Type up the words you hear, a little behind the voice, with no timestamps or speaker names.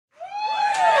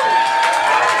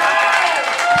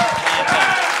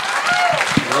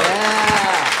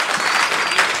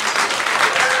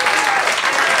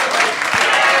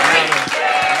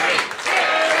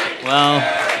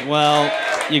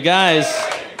You guys,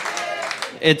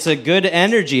 it's a good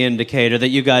energy indicator that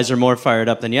you guys are more fired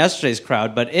up than yesterday's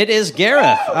crowd, but it is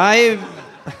Gareth.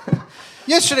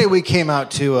 Yesterday we came out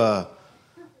to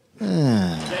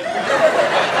Yeah.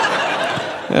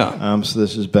 so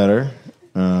this is better.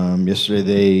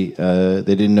 Yesterday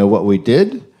they didn't know what we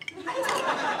did,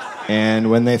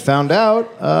 and when they found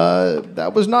out,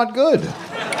 that was not good.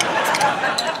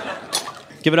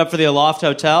 Give it up for the Aloft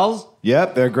Hotels.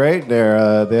 Yep, they're great. They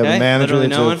have a manager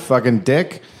that's a fucking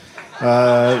dick.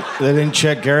 They didn't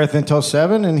check Gareth until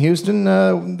 7 in Houston.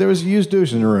 There was a used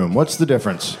douche in the room. What's the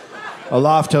difference?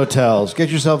 Aloft Hotels. Get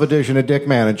yourself a douche and a dick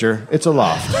manager. It's a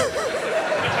loft.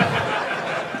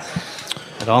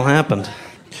 It all happened.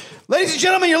 Ladies and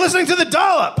gentlemen, you're listening to The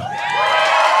Dollop.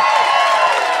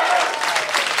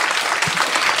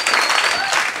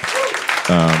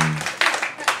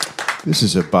 This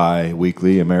is a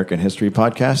bi-weekly American history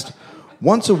podcast.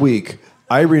 Once a week,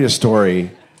 I read a story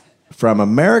from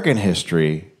American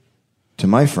history to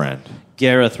my friend,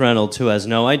 Gareth Reynolds, who has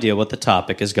no idea what the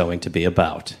topic is going to be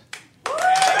about.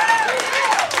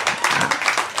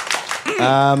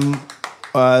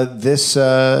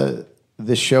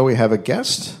 This show we have a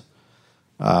guest.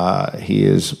 He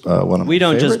is one of my We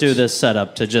don't just do favorites. this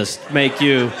setup to just make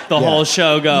you the whole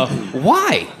show go,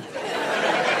 why?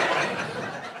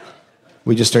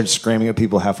 We just started screaming at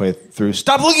people halfway through.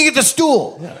 Stop looking at the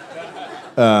stool!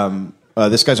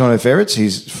 This guy's one of my favorites.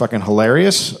 He's fucking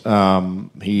hilarious.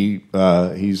 He's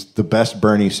the best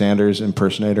Bernie Sanders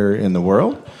impersonator in the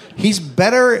world. He's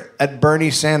better at Bernie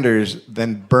Sanders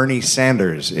than Bernie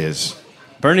Sanders is.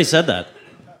 Bernie said that.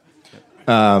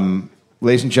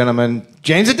 Ladies and gentlemen,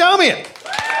 Jane Zadomian.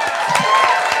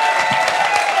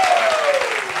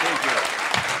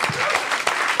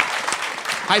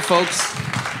 Hi, folks.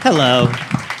 Hello.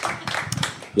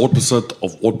 1%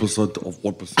 of 1% of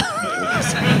 1%.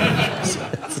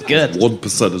 That's good.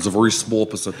 1% is a very small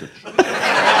percentage.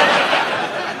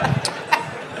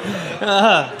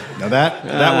 Now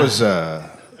that was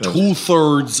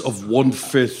 2/3 of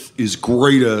 1/5 is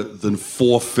greater than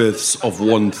 4/5 of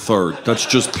 1/3. That's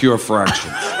just pure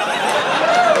fractions.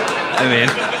 I mean,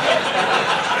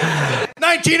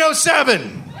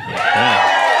 1907.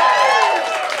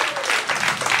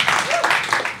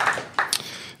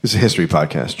 This is a history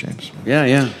podcast, James.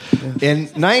 Yeah. In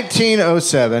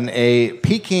 1907, a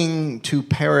Peking to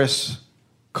Paris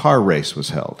car race was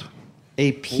held.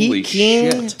 a Holy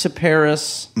Peking shit. to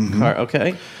Paris car.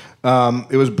 Okay.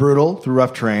 It was brutal through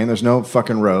rough terrain. There's no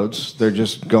fucking roads. They're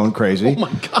just going crazy. Oh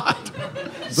my God.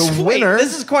 The winner.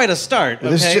 This is quite a start.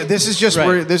 Okay? This is just Right.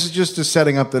 where this is just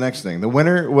setting up the next thing. The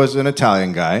winner was an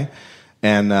Italian guy,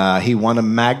 and he won a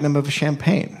magnum of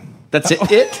champagne. That's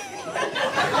it?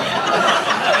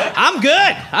 I'm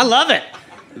good. I love it.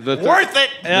 Worth it.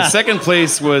 The second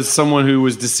place was someone who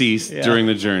was deceased during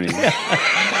the journey.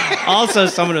 Also,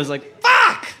 someone was like,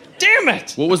 "Fuck, damn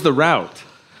it." What was the route?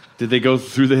 Did they go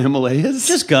through the Himalayas?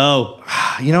 Just go.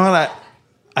 You know what?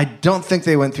 I don't think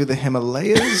they went through the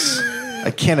Himalayas. I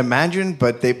can't imagine,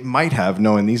 but they might have,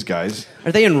 knowing these guys.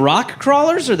 Are they in rock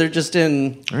crawlers or they're just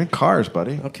in? They're in cars,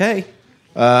 buddy. Okay.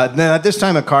 Then at this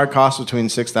time, a car cost between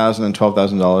 $6,000 and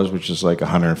 $12,000, which is like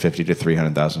 $150,000 to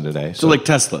 $300,000 a day. So like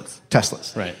Teslas.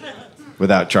 Teslas, Right.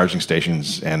 without charging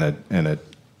stations and a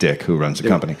dick who runs the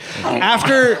company.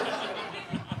 After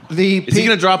the Is he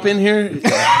going to drop in here?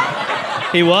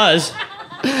 He was.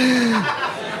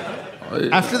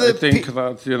 After I think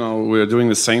that, we're doing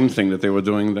the same thing that they were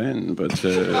doing then. But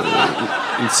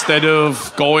instead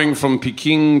of going from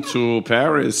Peking to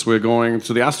Paris, we're going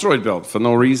to the asteroid belt for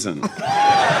no reason.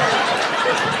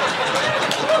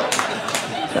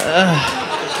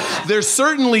 There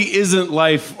certainly isn't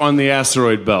life on the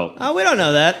asteroid belt. Oh, we don't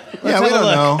know that. yeah, Let's we have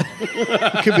a don't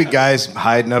look. know. Could be guys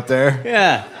hiding up there.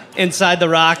 Yeah. Inside the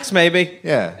rocks, maybe.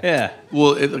 Yeah. Yeah.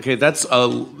 Well, that's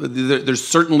there's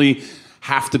certainly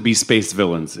have to be space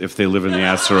villains if they live in the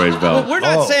asteroid belt. We're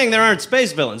not saying there aren't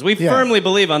space villains. We firmly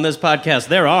believe on this podcast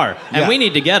there are, and we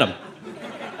need to get them.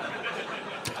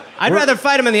 I'd rather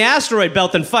fight them in the asteroid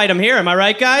belt than fight them here. Am I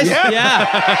right, guys? Yeah.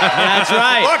 That's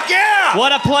right. Fuck yeah!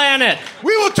 What a planet.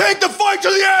 We will take the fight to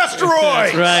the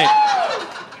asteroid! That's right.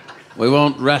 We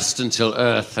won't rest until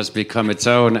Earth has become its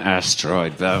own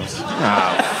asteroid belt.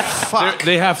 Fuck.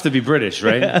 They have to be British,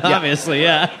 right? Obviously,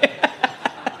 yeah.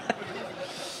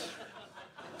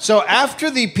 So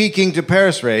after the Peking to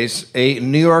Paris race, a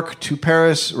New York to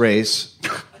Paris race.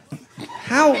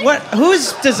 How? What?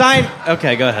 Who's designed?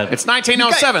 Okay, go ahead. It's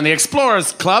 1907. The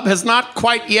Explorers Club has not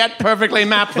quite yet perfectly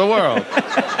mapped the world.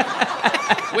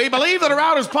 We believe that a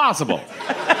route is possible.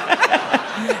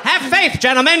 Have faith,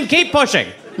 gentlemen. Keep pushing.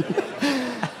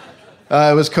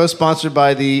 It was co-sponsored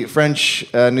by the French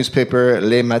newspaper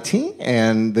Le Matin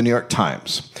and the New York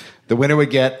Times. The winner would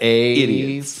get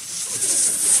a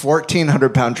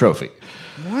 1,400-pound trophy.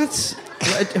 What?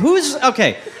 Who's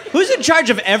in charge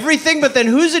of everything, but then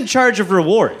who's in charge of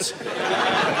rewards?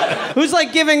 Who's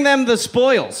like giving them the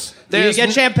spoils? Do you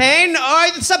get champagne or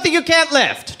something you can't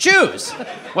lift? Choose.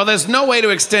 Well, there's no way to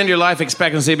extend your life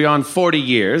expectancy beyond 40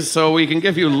 years, so we can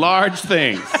give you large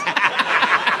things.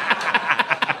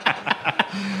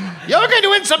 You're going to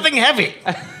win something heavy.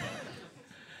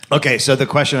 Okay, so the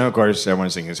question, of course,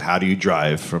 everyone's thinking is how do you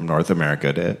drive from North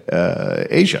America to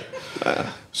Asia?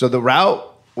 So the route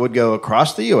would go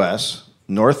across the U.S.,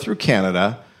 north through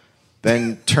Canada,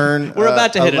 then turn... We're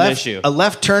about to hit an issue. A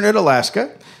left turn at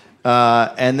Alaska,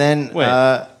 and then...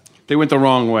 They went the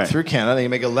wrong way. Through Canada, you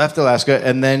make a left Alaska,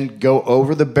 and then go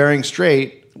over the Bering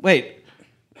Strait. Wait.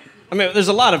 I mean, there's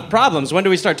a lot of problems. When do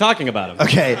we start talking about them?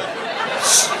 Okay.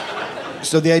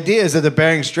 So the idea is that the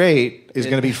Bering Strait is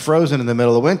going to be frozen in the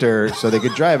middle of winter so they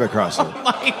could drive across it. Oh,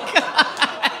 my God.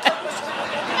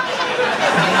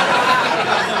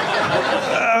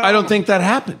 I don't think that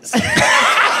happens.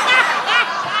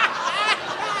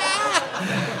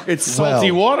 It's salty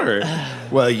water.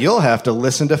 Well, you'll have to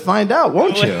listen to find out,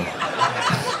 won't you?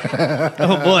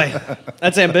 Oh, boy.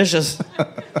 That's ambitious.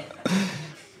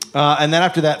 And then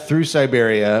after that, through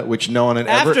Siberia, which no one had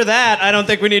ever... After that, I don't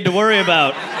think we need to worry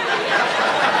about.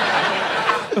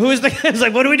 Who's the guy's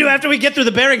like, what do we do after we get through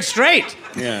the Bering Strait?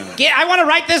 Yeah. I want to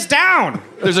write this down.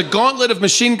 There's a gauntlet of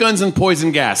machine guns and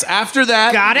poison gas. After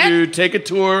that, Got it? you take a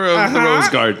tour of the Rose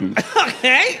Garden.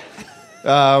 Okay.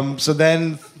 So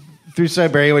then through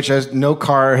Siberia, which no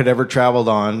car had ever traveled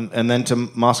on, and then to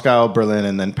Moscow, Berlin,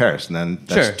 and then Paris. And then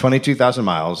that's 22,000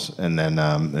 miles, and then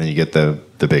you get the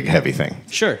big heavy thing.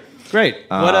 Sure. Great.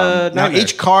 What a now, nightmare.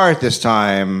 each car at this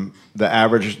time, the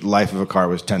average life of a car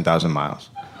was 10,000 miles.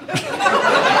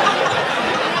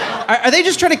 Are they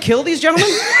just trying to kill these gentlemen?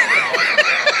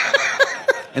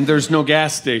 And there's no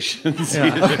gas stations.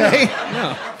 Okay?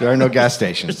 No. There are no gas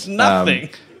stations. There's nothing.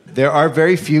 There are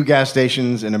very few gas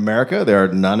stations in America. There are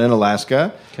none in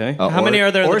Alaska. Okay. How many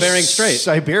are there in the Bering Strait?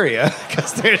 Siberia.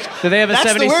 Do they have a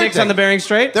 76 on the Bering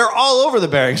Strait? They're all over the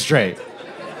Bering Strait.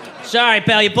 Sorry,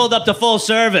 pal, you pulled up to full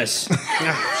service.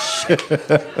 Oh, shit.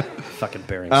 Fucking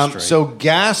Bering Strait. So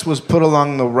gas was put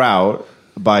along the route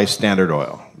by Standard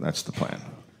Oil. That's the plan.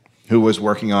 Who was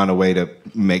working on a way to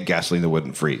make gasoline that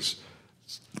wouldn't freeze.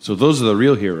 So those are the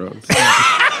real heroes.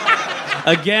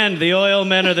 Again, the oil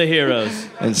men are the heroes.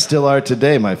 And still are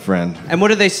today, my friend. And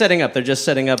what are they setting up? They're just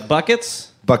setting up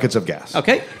buckets? Buckets of gas.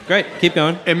 Okay, great. Keep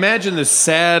going. Imagine the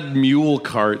sad mule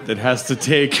cart that has to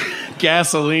take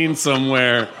gasoline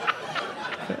somewhere.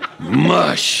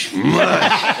 Mush,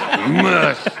 mush,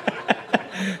 mush.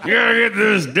 You gotta get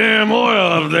this damn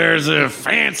oil up there so a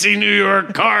fancy New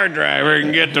York car driver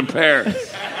can get to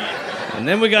Paris. And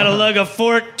then we gotta lug a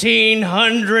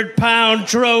 1,400-pound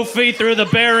trophy through the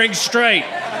Bering Strait.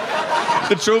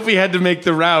 The trophy had to make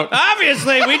the route.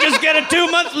 Obviously, we just get a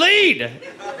 2-month lead.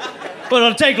 But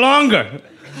it'll take longer.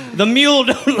 The mule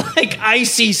don't like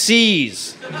icy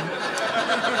seas.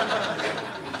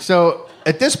 So,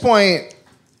 at this point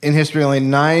in history, only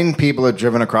 9 people had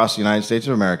driven across the United States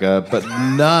of America, but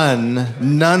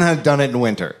none had done it in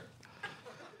winter.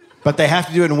 But they have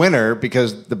to do it in winter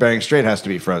because the Bering Strait has to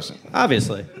be frozen.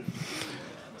 Obviously.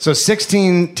 So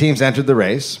 16 teams entered the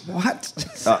race. What?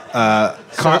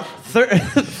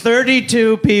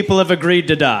 32 people have agreed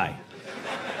to die.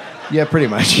 Yeah, pretty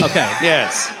much. Okay.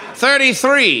 Yes.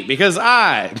 33, because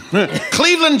I,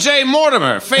 Cleveland J.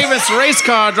 Mortimer, famous race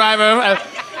car driver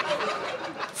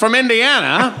from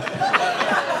Indiana,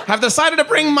 have decided to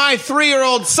bring my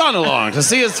 3-year-old son along to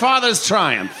see his father's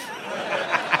triumph.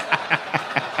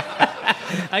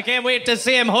 I can't wait to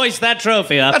see him hoist that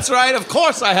trophy up. That's right, of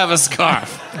course I have a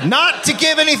scarf. Not to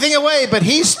give anything away, but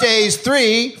he stays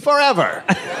 3 forever.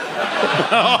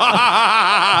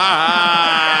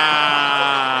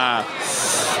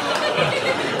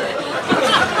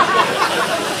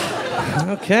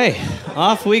 Okay,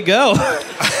 off we go.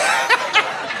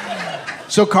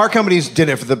 So car companies did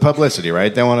it for the publicity,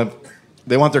 right? They want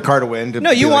their car to win.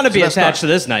 No, you want to be attached car. to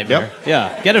this nightmare. Yep.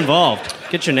 Yeah, get involved.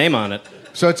 Get your name on it.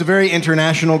 So it's a very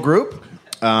international group.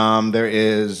 There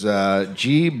is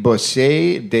Guy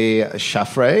Bosset de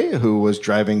Chaffray, who was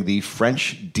driving the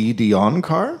French D. Dion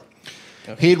car.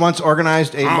 He had once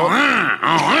organized a...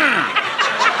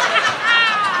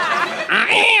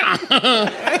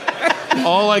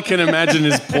 All I can imagine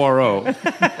is Poirot.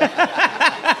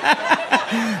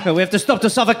 We have to stop to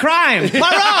solve a crime.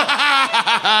 Poirot!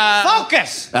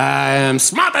 Focus! I am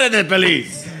smarter than the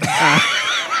police.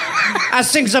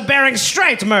 As things are bearing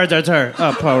straight, murdered her.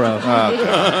 Oh, Poirot.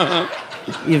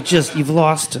 You've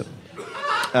lost him.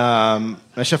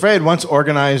 Chaffray had once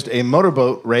organized a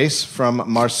motorboat race from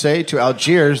Marseille to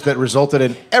Algiers that resulted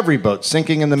in every boat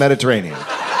sinking in the Mediterranean.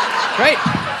 Great.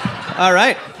 All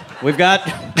right. We've got...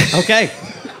 Okay.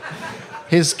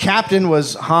 His captain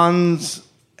was Hans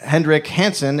Hendrik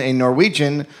Hansen, a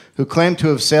Norwegian who claimed to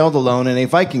have sailed alone in a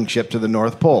Viking ship to the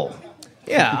North Pole.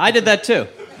 Yeah, I did that too.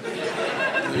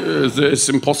 It's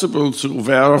impossible to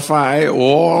verify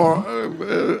or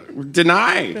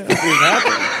deny.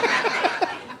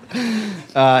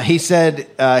 He said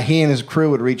he and his crew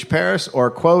would reach Paris,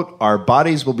 or, quote, our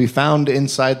bodies will be found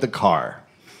inside the car.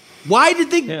 Why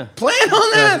did they plan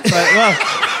on that?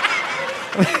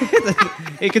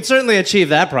 He could certainly achieve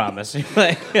that promise. Or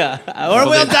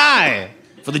we'll die.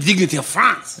 For the dignity of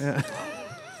France. Yeah.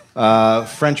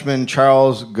 Frenchman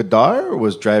Charles Godard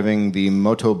was driving the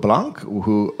Moto Blanc,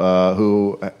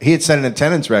 who he had set an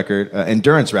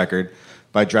endurance record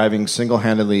by driving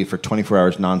single-handedly for 24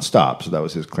 hours nonstop. So that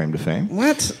was his claim to fame.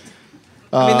 What?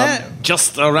 I mean, that...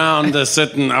 Just around a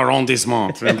certain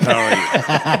arrondissement in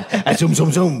Paris. Zoom,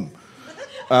 zoom, zoom.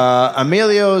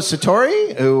 Emilio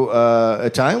Sartori, who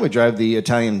Italian, would drive the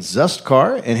Italian Zust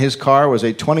car, and his car was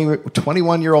a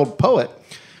 21-year-old poet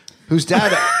whose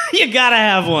dad... You gotta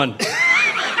have one.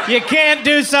 You can't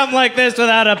do something like this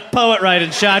without a poet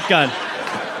riding shotgun.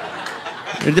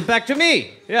 Back to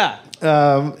me. Yeah.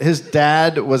 His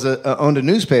dad owned a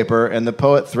newspaper, and the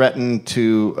poet threatened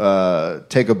to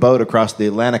take a boat across the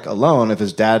Atlantic alone if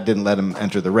his dad didn't let him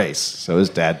enter the race. So his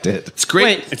dad did. It's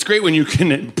great. Wait. It's great when you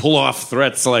can pull off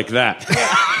threats like that.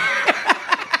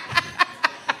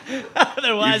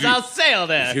 Otherwise, I'll sail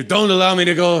there. If you don't allow me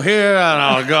to go here,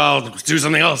 I'll go do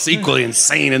something else equally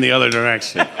insane in the other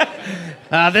direction.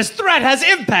 This threat has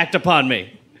impact upon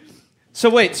me. So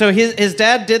wait, so his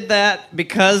dad did that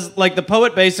because, like, the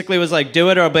poet basically was like, do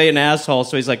it or I'll be an asshole,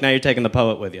 so he's like, now you're taking the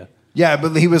poet with you. Yeah,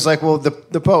 but he was like, well, the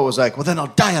poet was like, well, then I'll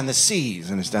die on the seas.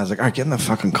 And his dad's like, all right, get in the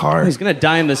fucking car. He's going to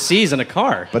die in the seas in a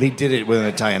car. But he did it with an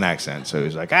Italian accent, so he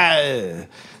was like,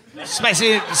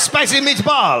 spicy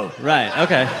meatball. Right,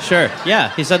 okay, sure.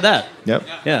 Yeah, he said that. Yep.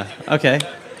 Yeah, okay.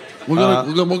 We're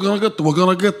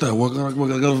gonna get there. We're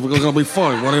gonna be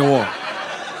fine. What do you want?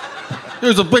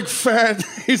 He's a big fat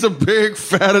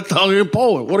Italian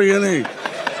poet. What do you need?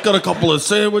 Got a couple of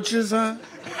sandwiches, huh?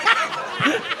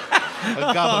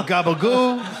 Gobble gobble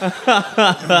goo.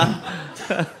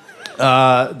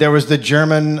 There was the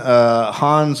German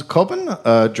Hans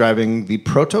Koppen driving the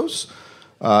Protos.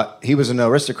 He was an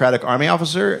aristocratic army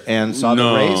officer and saw the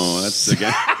race. No, that's the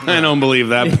guy. I don't believe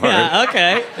that part. Yeah,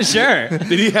 okay, sure.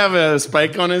 Did he have a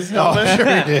spike on his helmet? Oh, sure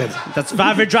he did. That's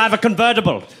why we drive a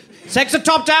convertible. Takes the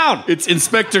top down. It's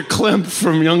Inspector Klemp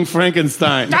from Young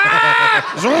Frankenstein.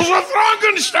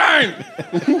 Frankenstein!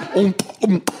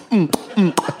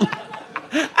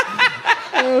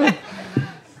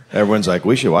 Everyone's like,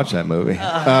 we should watch that movie.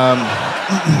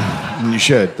 You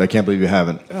should. I can't believe you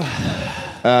haven't.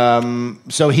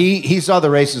 So he saw the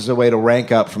race as a way to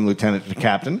rank up from lieutenant to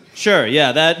captain. Sure,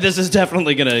 yeah. This is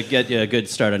definitely going to get you a good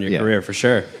start on your career, for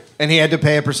sure. And he had to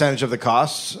pay a percentage of the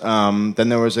costs. Then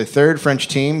there was a third French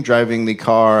team driving the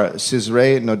car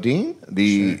Cizre-Nodine.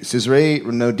 The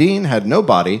Cizre-Nodine had no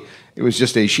body. It was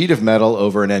just a sheet of metal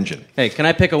over an engine. Hey, can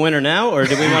I pick a winner now, or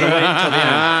do we want to wait until the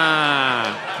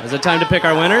end? Is it time to pick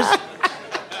our winners?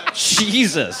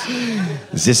 Jesus.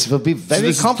 This will be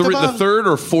very comfortable. The third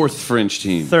or fourth French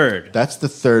team? Third. That's the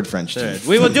third French team.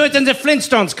 We will do it in the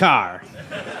Flintstones car.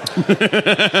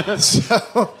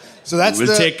 So that's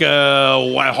we'll take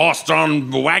a horse-drawn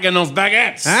wagon of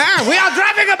baguettes. We are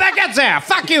driving a baguette there.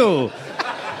 Fuck you.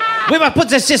 We will put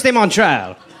the system on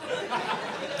trial.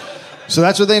 So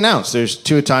that's what they announced. There's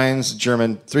 2 Italians,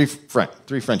 German, 3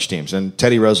 French teams, and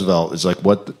Teddy Roosevelt is like,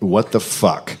 "What the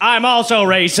fuck?" I'm also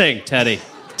racing, Teddy.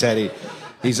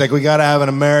 He's like, "We got to have an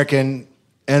American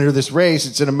enter this race.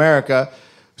 It's in America."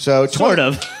 So sort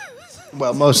of.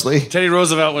 Well, mostly. Teddy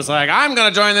Roosevelt was like, I'm going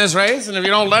to join this race, and if you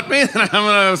don't let me, then I'm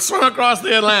going to swim across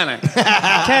the Atlantic.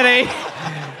 Teddy,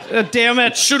 damn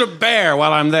it. Shoot a bear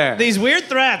while I'm there. These weird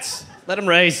threats. Let him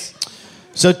race.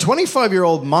 So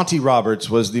 25-year-old Monty Roberts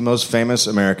was the most famous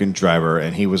American driver,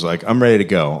 and he was like, I'm ready to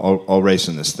go. I'll race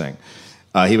in this thing.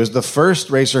 He was the first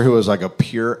racer who was like a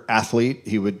pure athlete.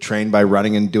 He would train by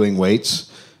running and doing weights.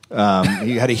 He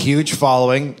had a huge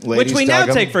following. Which we now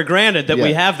take for granted that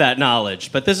we have that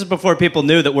knowledge. But this is before people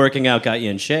knew that working out got you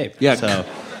in shape. Yeah. So,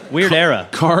 weird era.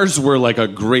 Cars were like a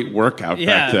great workout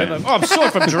back then. Like, I'm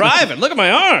sore from driving. Look at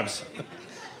my arms.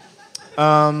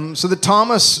 So the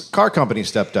Thomas Car Company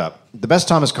stepped up. The best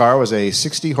Thomas car was a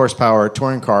 60-horsepower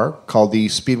touring car called the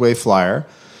Speedway Flyer,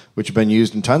 which had been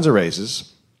used in tons of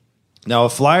races. Now, a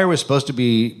Flyer was supposed to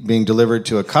be being delivered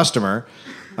to a customer,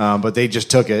 but they just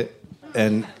took it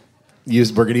and we're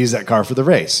going to use that car for the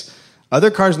race. Other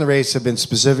cars in the race have been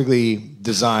specifically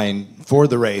designed for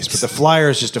the race, but the Flyer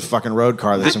is just a fucking road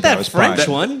car that some guy was French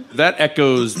one. That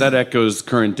echoes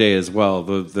current day as well.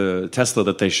 The Tesla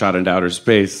that they shot into outer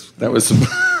space, that was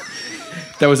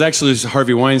actually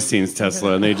Harvey Weinstein's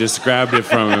Tesla, and they just grabbed it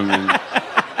from him and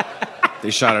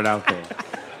they shot it out there.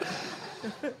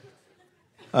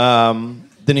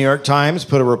 The New York Times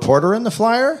put a reporter in the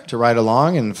Flyer to ride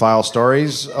along and file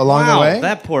stories along the way.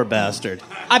 That poor bastard.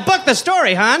 I booked the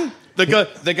story, hon.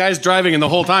 The guy's driving, and the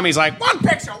whole time he's like, one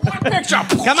picture. Come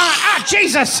on. Ah,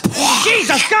 Jesus.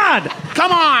 Jesus, God.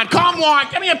 Come on.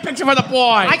 Give me a picture for the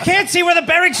boy. I can't see where the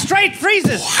Bering Strait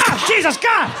freezes. Ah, Jesus,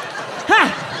 God.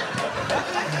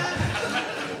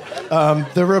 Ah.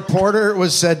 The reporter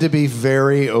was said to be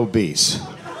very obese.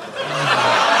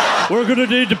 We're going to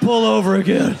need to pull over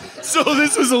again. So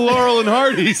this was a Laurel and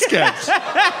Hardy sketch.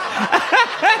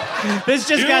 This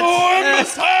just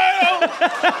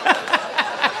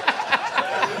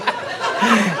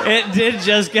It did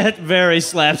just get very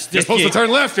slapsticky. You're supposed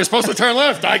to turn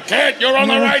left. I can't. You're on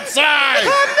the right side. I'm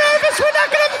nervous. We're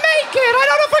not going to make it. I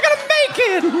don't know if we're going to make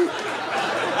it.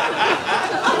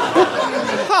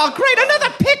 Oh, great.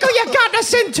 Another pickle you got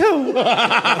us into.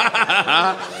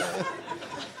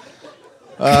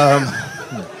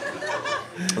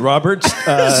 Roberts.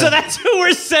 So that's who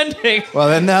we're sending. Well,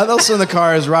 then also in the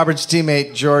car is Robert's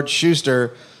teammate, George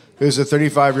Schuster, who's a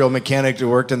 35-year-old mechanic who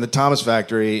worked in the Thomas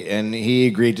factory, and he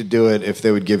agreed to do it if they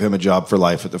would give him a job for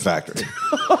life at the factory.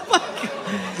 Oh my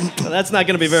God. Well, that's not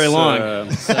going to be very long.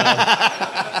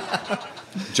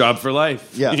 Job for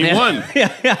life. Yeah. He won.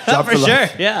 Yeah, Job for sure.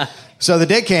 life. Yeah. So the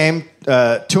day came.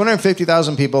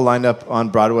 250,000 people lined up on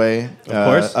Broadway, of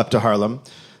course, up to Harlem.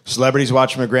 Celebrities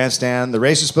watched from a grandstand. The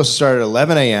race was supposed to start at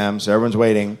 11 a.m., so everyone's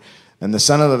waiting. And the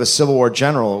son of a Civil War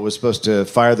general was supposed to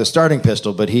fire the starting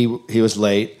pistol, but he was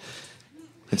late.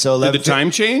 And so did the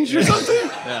time change or something?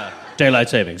 Yeah. Daylight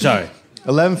saving. Sorry.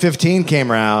 11:15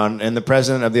 came around, and the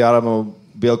president of the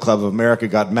Automobile Club of America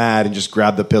got mad and just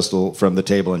grabbed the pistol from the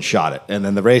table and shot it. And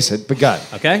then the race had begun.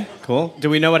 Okay, cool.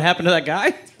 Do we know what happened to that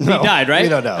guy? No, he died, right? We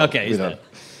don't know. Okay, he's dead.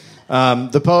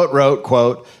 The poet wrote,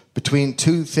 quote, "Between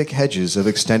two thick hedges of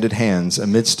extended hands,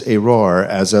 amidst a roar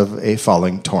as of a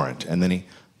falling torrent." And then he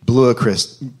blew a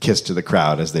kiss to the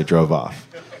crowd as they drove off.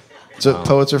 That's what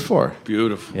poets are for.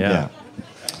 Beautiful. Yeah.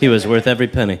 He was worth every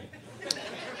penny.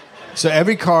 So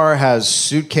every car has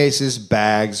suitcases,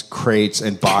 bags, crates,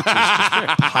 and boxes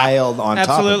just piled on top of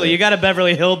it. Absolutely. You got to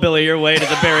Beverly Hillbilly your way to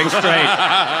the Bering Strait.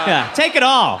 Yeah, take it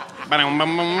all.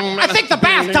 I think the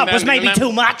bathtub was maybe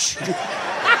too much.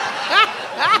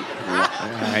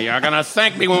 You're going to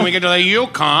thank me when we get to the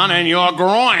Yukon and your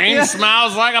groin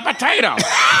smells like a potato.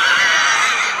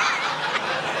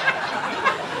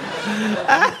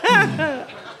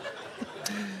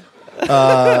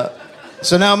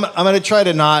 So now I'm going to try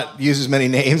to not use as many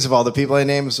names of all the people I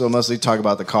named, so I'll mostly talk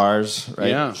about the cars, right?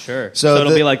 Yeah, sure. So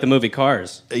it'll be like the movie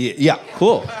Cars. Yeah.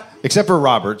 Cool. Except for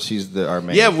Roberts, he's our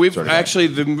main. Yeah, we've sort of actually,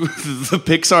 the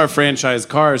Pixar franchise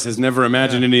Cars has never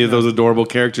imagined any of those adorable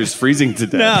characters freezing to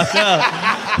death. No.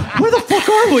 Where the fuck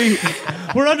are we?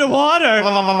 We're underwater.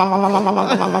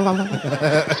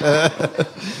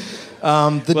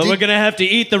 We're going to have to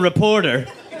eat the reporter.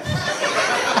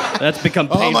 That's become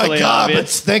painfully obvious. Oh my God, but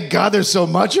thank God there's so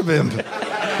much of him.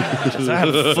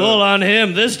 I'm full on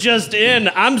him. This just in.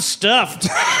 I'm stuffed.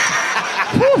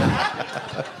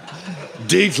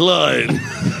 Dateline.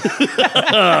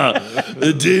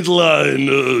 Dateline.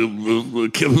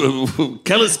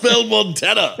 Kalispell,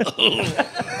 Montana.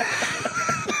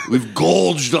 We've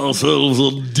gorged ourselves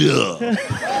on deer.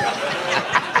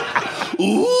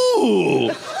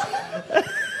 Ooh.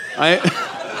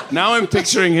 Now I'm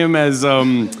picturing him as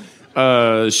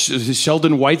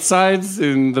Sheldon Whitesides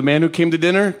in The Man Who Came to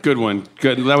Dinner. Good one.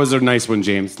 Good. That was a nice one,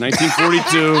 James.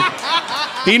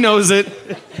 1942. He knows it.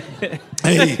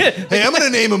 Hey, I'm going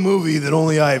to name a movie that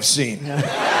only I have seen.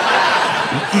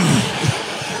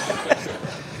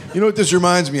 You know what this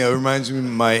reminds me of? It reminds me of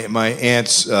my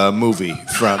aunt's movie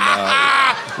from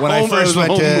when I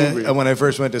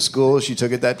first went to school. She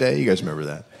took it that day. You guys remember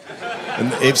that?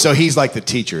 And so he's like the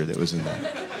teacher that was in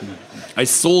that. I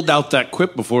sold out that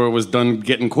quip before it was done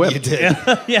getting quipped. You did.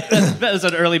 Yeah, that was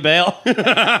an early bail.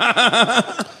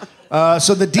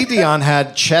 So the Didion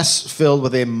had chests filled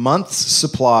with a month's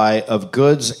supply of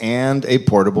goods and a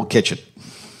portable kitchen.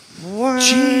 What?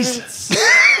 Jesus.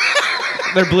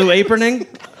 They're blue aproning.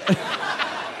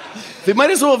 They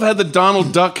might as well have had the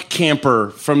Donald Duck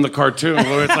camper from the cartoon,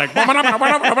 where it's like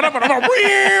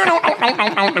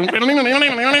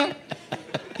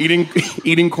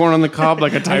eating corn on the cob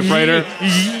like a typewriter.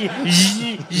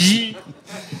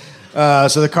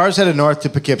 So the car's headed north to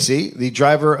Poughkeepsie. The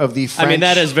driver of the French... I mean,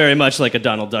 that is very much like a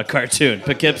Donald Duck cartoon.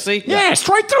 Poughkeepsie? Yes,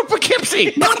 right through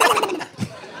Poughkeepsie.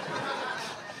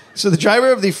 So the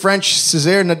driver of the French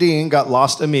César Nadine got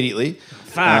lost immediately.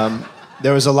 Fuck.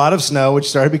 There was a lot of snow, which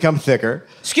started to become thicker.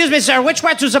 Excuse me, sir. Which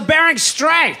way to the Bering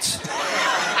Strait?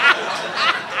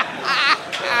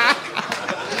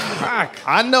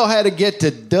 I know how to get to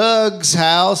Doug's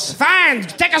house. Fine.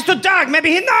 Take us to Doug.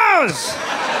 Maybe he knows.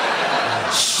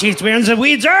 Shit, we're in the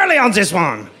weeds early on this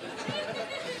one.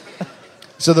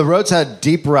 So the roads had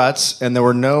deep ruts, and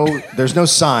there's no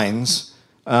signs.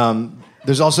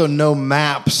 There's also no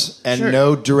maps and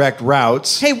no direct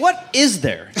routes. Hey, what is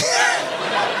there?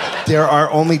 There are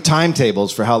only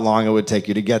timetables for how long it would take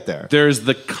you to get there. There's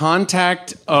the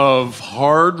contact of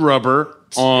hard rubber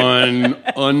on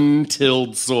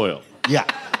untilled soil. Yeah,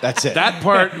 that's it. That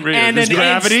part, And there's an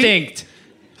gravity. instinct.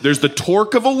 There's the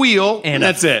torque of a wheel, and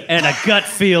that's it. And a gut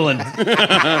feeling.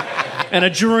 And a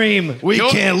dream. We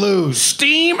can't lose.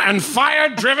 Steam and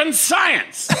fire-driven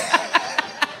science.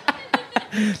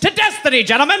 To destiny,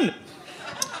 gentlemen!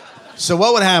 So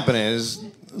what would happen is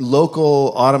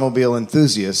local automobile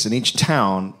enthusiasts in each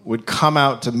town would come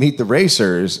out to meet the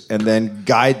racers and then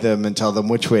guide them and tell them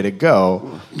which way to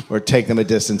go or take them a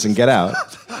distance and get out.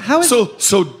 So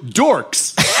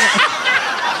dorks.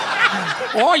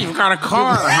 Oh, you've got a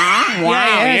car, huh?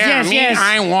 Wow, yes.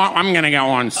 I'm going to get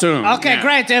one soon. Okay,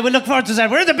 great. We look forward to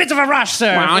that. We're in a bit of a rush,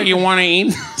 sir. Well, you want to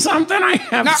eat something? I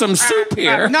have some soup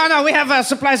here. No, we have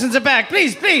supplies in the back.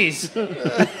 Please.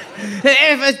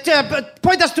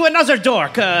 Point us to another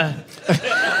dork. You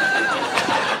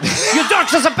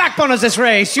dorks are the backbone of this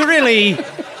race. You really...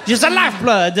 You're the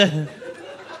lifeblood.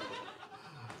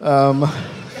 God,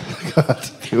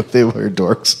 they were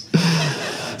dorks.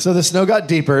 So the snow got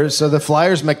deeper, so the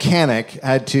Flyers mechanic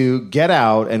had to get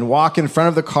out and walk in front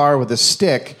of the car with a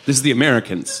stick. This is the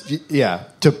Americans. Yeah,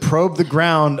 to probe the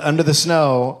ground under the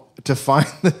snow to find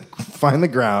the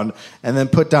ground and then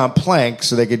put down planks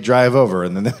so they could drive over,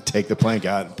 and then they would take the plank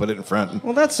out and put it in front.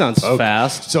 Well, that sounds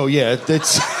fast. So yeah, That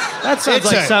sounds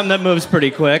like something that moves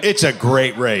pretty quick. It's a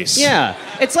great race. Yeah,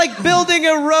 it's like building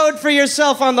a road for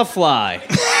yourself on the fly.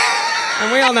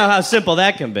 And we all know how simple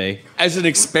that can be. As an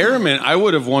experiment, I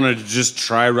would have wanted to just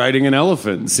try riding an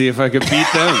elephant and see if I could beat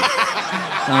them.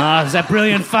 Ah, that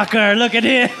brilliant fucker. Look at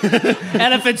him.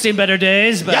 Elephant's seen better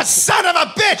days, but... You son of a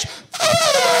bitch!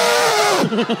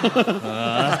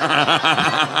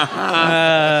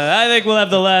 I think we'll have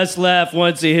the last laugh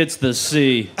once he hits the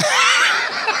sea.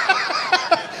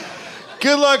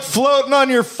 Good luck floating on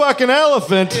your fucking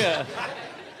elephant. Yeah.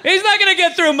 He's not going to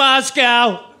get through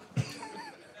Moscow.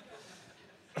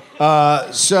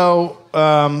 So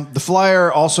the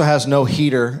Flyer also has no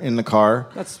heater in the car.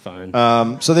 That's fine.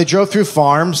 So they drove through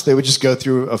farms. They would just go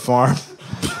through a farm.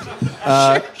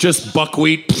 Just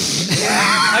buckwheat.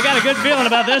 I got a good feeling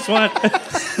about this one.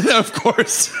 Of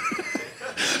course.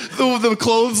 The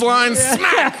clothesline.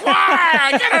 Smack! Why?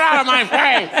 Get it out of my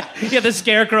face! Yeah, the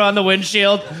scarecrow on the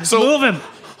windshield. So- Move him.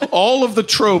 All of the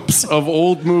tropes of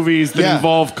old movies that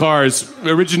involve cars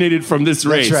originated from this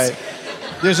race. That's right.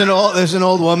 There's an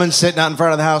old woman sitting out in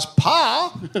front of the house.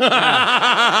 Pa!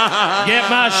 Get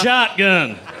my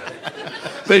shotgun.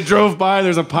 They drove by,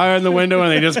 there's a pie in the window,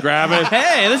 and they just grab it.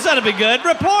 Hey, this ought to be good.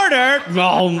 Reporter.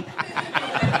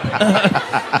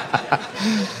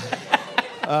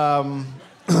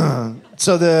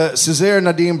 So the César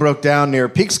Nadine broke down near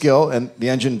Peekskill, and the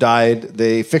engine died.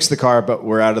 They fixed the car, but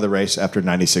were out of the race after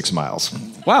 96 miles.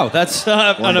 Wow, that's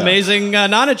an amazing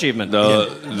non-achievement.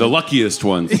 The luckiest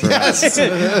ones. Yes.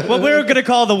 What we're going to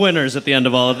call the winners at the end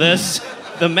of all of this,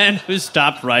 the men who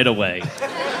stopped right away.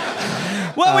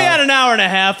 Well, we had an hour and a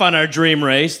half on our dream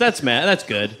race. That's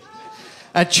good.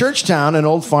 At Churchtown, an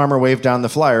old farmer waved down the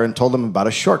Flyer and told them about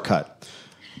a shortcut,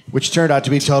 which turned out to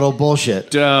be total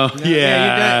bullshit. Yeah.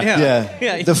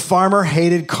 Yeah. The farmer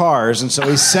hated cars, and so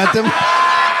he sent them...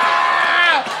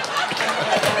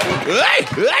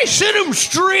 I sent him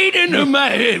straight into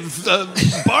my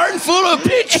barn full of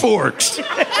pitchforks.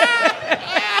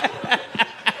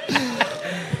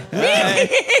 I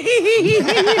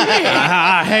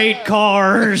hate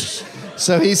cars.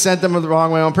 So he sent them the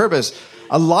wrong way on purpose.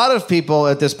 A lot of people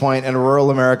at this point in rural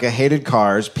America hated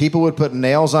cars. People would put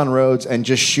nails on roads and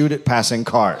just shoot at passing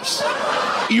cars.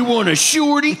 You want a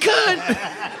shorty cut?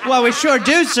 Well, we sure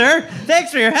do, sir.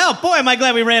 Thanks for your help. Boy, am I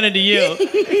glad we ran into you.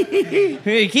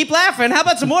 Hey, keep laughing. How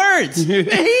about some words? Okay.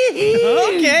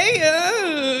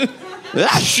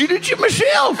 Shoot at you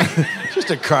myself. Just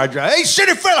a car drive. Hey,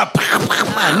 shitty fella.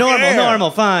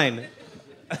 Normal, fine.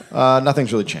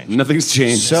 Nothing's really changed. Nothing's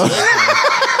changed. So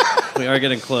we are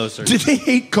getting closer. Do they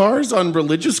hate cars on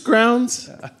religious grounds?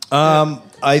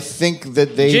 I think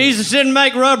that they... Jesus didn't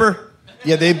make rubber.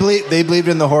 Yeah, they believed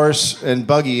in the horse and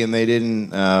buggy, and they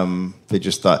didn't. They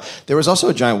just thought there was also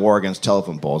a giant war against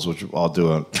telephone poles, which I'll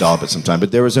do a dollop at some time.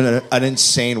 But there was an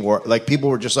insane war. Like people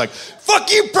were just like,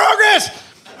 "Fuck you, progress."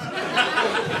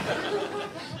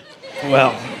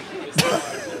 Well,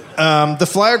 the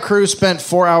Flyer crew spent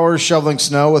 4 hours shoveling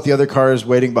snow with the other cars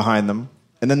waiting behind them,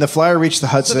 and then the Flyer reached the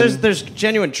Hudson. So there's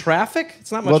genuine traffic.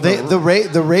 It's not much. Well,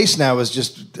 the race now is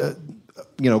just.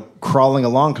 Crawling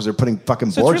along because they're putting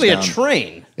fucking boards down. It's really a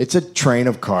train. It's a train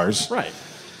of cars. Right.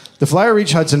 The Flyer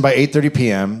reached Hudson by 8:30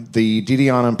 p.m. The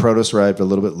Didion and Protos arrived a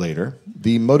little bit later.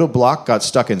 The Moto Block got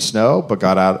stuck in snow, but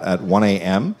got out at 1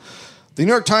 a.m. The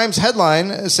New York Times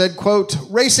headline said, quote,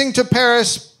 "Racing to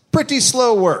Paris, pretty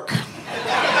slow work."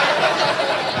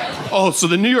 Oh, so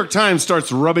the New York Times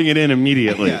starts rubbing it in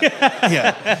immediately.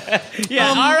 Yeah,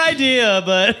 our idea,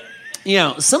 but...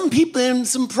 Some people have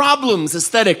some problems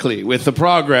aesthetically with the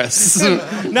progress.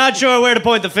 Not sure where to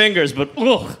point the fingers, but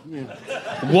ugh,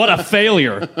 what a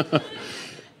failure.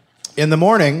 In the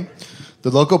morning, the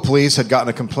local police had gotten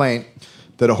a complaint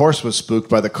that a horse was spooked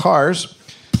by the cars,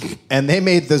 and they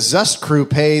made the Zust crew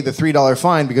pay the $3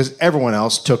 fine because everyone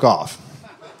else took off.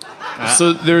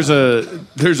 So there's a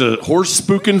horse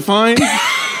spooking fine?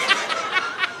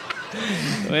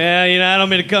 Well, I don't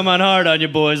mean to come on hard on you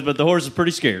boys, but the horse is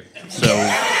pretty scared. So,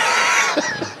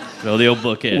 the old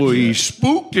bookhead. Well, he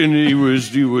spooked and he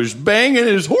was banging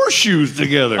his horseshoes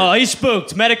together. Oh, he's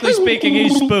spooked. Medically speaking,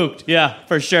 he's spooked. Yeah,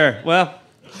 for sure. Well.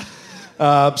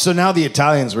 So now the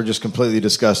Italians were just completely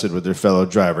disgusted with their fellow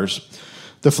drivers.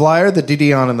 The Flyer, the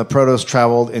Didion, and the Protos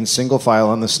traveled in single file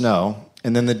on the snow.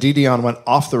 And then the Didion went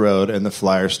off the road, and the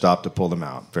Flyer stopped to pull them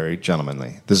out. Very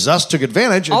gentlemanly. The Zust took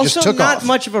advantage and just took off. Also, not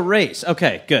much of a race.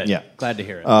 Okay, good. Yeah. Glad to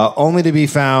hear it. Only to be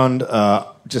found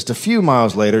just a few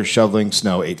miles later shoveling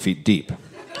snow 8 feet deep.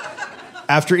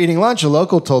 After eating lunch, a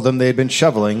local told them they had been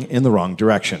shoveling in the wrong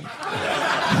direction.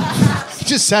 He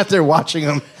just sat there watching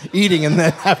them eating, and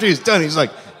then after he's done, he's like,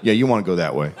 "Yeah, you want to go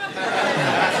that way."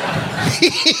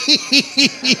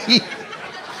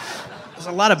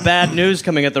 There's a lot of bad news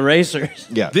coming at the racers.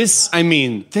 Yeah. This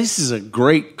is a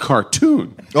great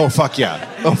cartoon. Oh, fuck yeah.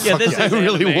 Oh, fuck I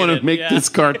really want to make this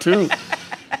cartoon.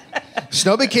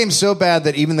 Snow became so bad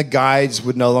that even the guides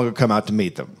would no longer come out to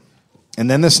meet them. And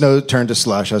then the snow turned to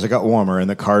slush as it got warmer and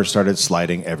the cars started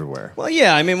sliding everywhere. Well,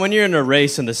 yeah, when you're in a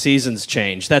race and the seasons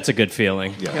change, that's a good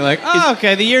feeling. Yeah. You're like,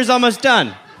 okay, the year's almost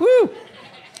done. Woo!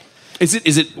 Was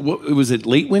it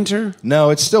late winter?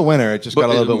 No, it's still winter. It just got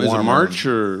a little bit warmer. Is it March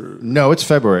or? No, it's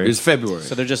February. It's February.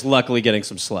 So they're just luckily getting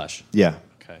some slush. Yeah.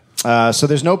 Okay. So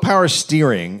there's no power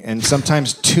steering, and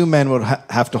sometimes two men would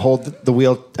have to hold the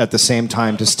wheel at the same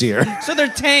time to steer. So they're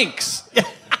tanks.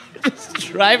 Just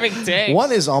driving tanks.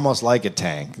 One is almost like a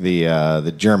tank,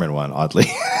 the German one, oddly.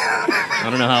 I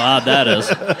don't know how odd that is.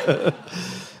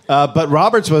 But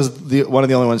Roberts was one of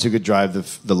the only ones who could drive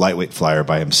the lightweight Flyer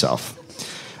by himself.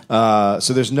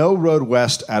 So there's no road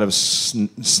west out of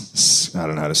I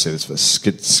don't know how to say this,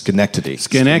 Schenectady.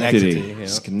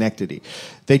 Schenectady.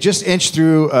 They just inched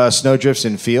through snowdrifts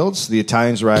in fields. The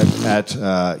Italians arrived at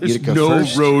Utica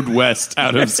first. No road west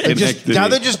out of Schenectady. Now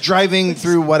they're just driving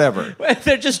through whatever.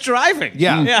 They're just driving.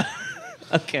 Yeah.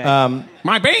 Okay.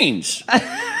 My beans.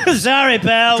 Sorry,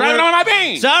 pal. Driving on my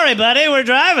beans. Sorry, buddy. We're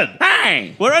driving.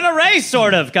 Hey. We're in a race,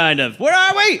 sort of, kind of. Where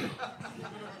are we?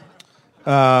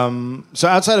 So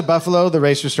outside of Buffalo, the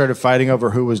racers started fighting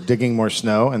over who was digging more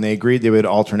snow, and they agreed they would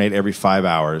alternate every 5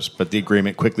 hours, but the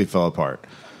agreement quickly fell apart.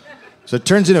 So it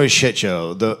turns into a shit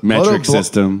show. The metric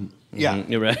system. Yeah.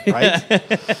 You're right.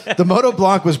 The Moto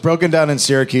Blanc was broken down in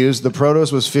Syracuse. The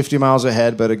Protos was 50 miles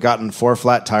ahead, but had gotten 4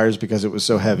 flat tires because it was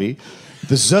so heavy.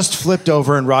 The Zust flipped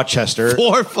over in Rochester.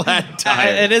 4 flat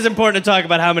tires. It is important to talk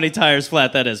about how many tires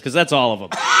flat that is, because that's all of them.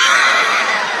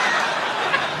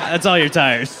 That's all your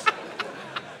tires.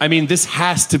 This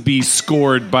has to be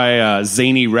scored by a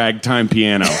zany ragtime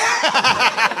piano.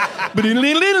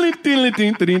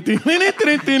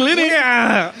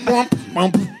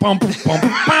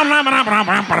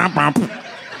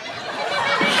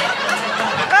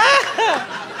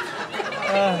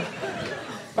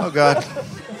 Oh, God.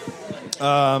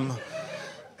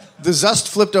 The Zust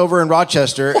flipped over in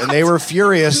Rochester, and they were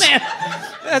furious. Man,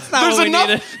 That's not what we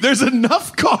needed. There's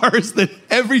enough cars that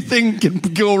everything can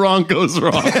go wrong goes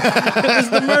wrong. It's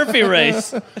the Murphy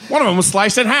race. One of them was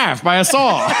sliced in half by a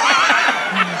saw.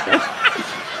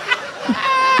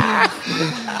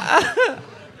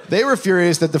 They were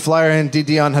furious that the Flyer and De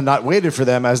Dion had not waited for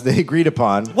them as they agreed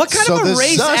upon. What kind of a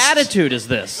race attitude is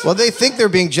this? Well, they think they're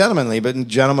being gentlemanly, but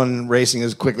gentleman racing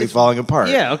is quickly falling apart.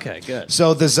 Yeah, okay, good.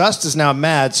 So the Zust is now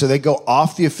mad, so they go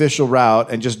off the official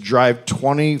route and just drive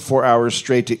 24 hours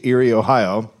straight to Erie,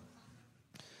 Ohio.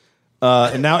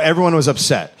 And now everyone was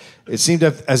upset. It seemed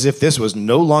as if this was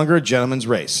no longer a gentleman's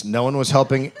race. No one was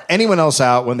helping anyone else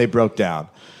out when they broke down.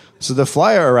 So the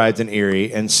Flyer arrived in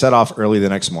Erie and set off early the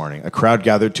next morning. A crowd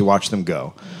gathered to watch them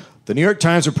go. The New York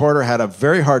Times reporter had a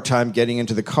very hard time getting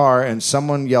into the car, and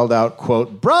someone yelled out,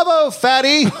 quote, "Bravo,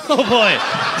 fatty!" Oh, boy.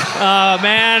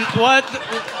 Man, what?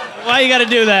 Why you got to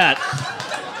do that?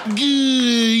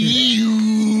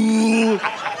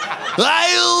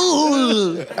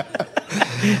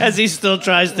 As he still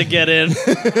tries to get in.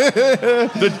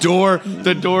 The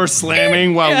door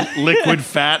slamming while liquid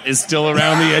fat is still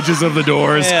around the edges of the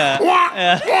doors.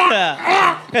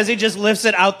 As he just lifts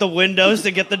it out the windows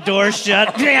to get the door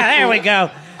shut. Yeah, there we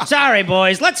go. Sorry,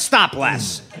 boys. Let's stop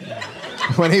less.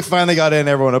 When he finally got in,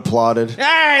 everyone applauded. Hey,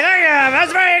 thank you.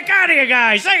 That's very kind of you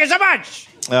guys. Thank you so much.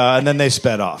 And then they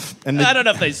sped off. And I don't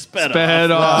know if they sped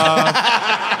off.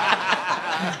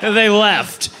 They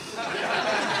left.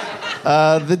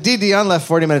 The De Dion left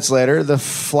 40 minutes later. The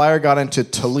Flyer got into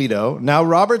Toledo. Now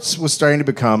Roberts was starting to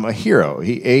become a hero.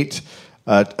 He ate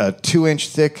a 2-inch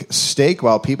thick steak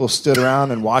while people stood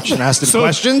around and watched and asked him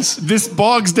questions. This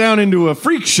bogs down into a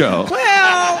freak show.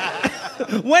 Well,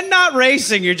 when not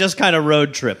racing, you're just kind of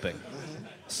road tripping.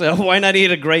 So why not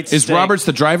eat a great steak? Is Roberts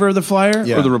the driver of the Flyer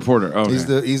or the reporter? Oh, okay.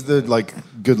 He's the like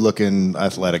good-looking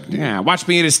athletic dude. Yeah, watch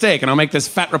me eat a steak, and I'll make this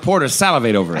fat reporter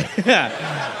salivate over it. Yeah.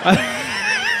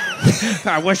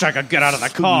 I wish I could get out of the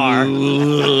car.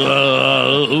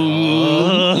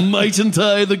 Mightn't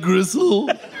I the gristle?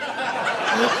 Mightn't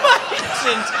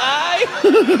I?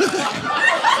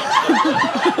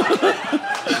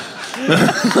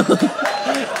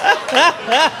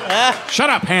 Shut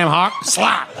up, ham hock.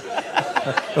 Slap.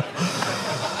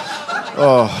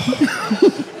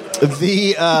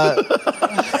 The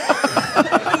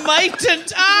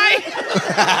Mightn't I?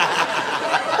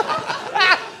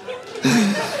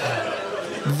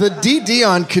 The De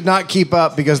Dion could not keep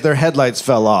up because their headlights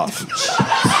fell off.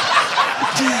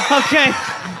 Okay.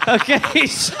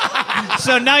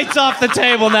 So night's off the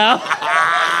table now.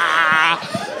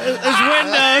 There's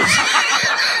windows.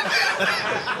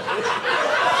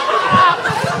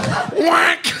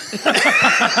 Whack.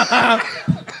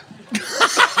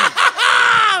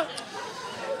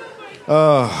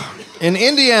 In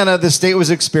Indiana, the state was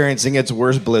experiencing its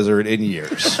worst blizzard in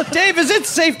years. Dave, is it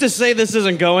safe to say this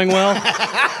isn't going well?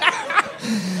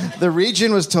 The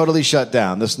region was totally shut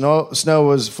down. The snow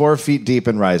was 4 feet deep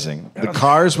and rising. The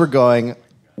cars were going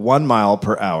 1 mile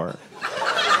per hour.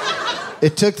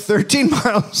 It took 13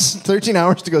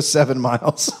 hours to go 7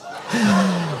 miles.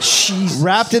 Jesus.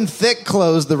 Wrapped in thick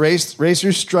clothes, the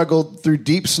racers struggled through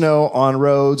deep snow on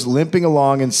roads, limping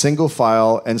along in single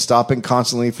file and stopping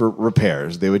constantly for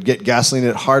repairs. They would get gasoline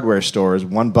at hardware stores,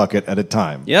 1 bucket at a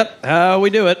time. Yep, how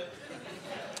we do it.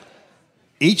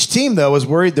 Each team, though, was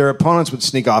worried their opponents would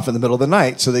sneak off in the middle of the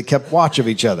night, so they kept watch of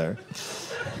each other.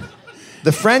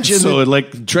 The French...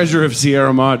 like Treasure of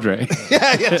Sierra Madre.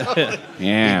 Yeah, totally.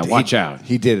 Yeah, watch out.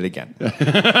 He did it again.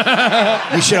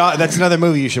 You should. That's another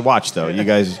movie you should watch, though. You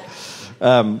guys...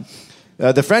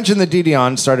 the French and the De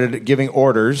Dion started giving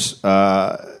orders.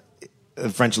 The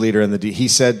French leader he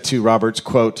said to Roberts,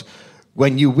 quote,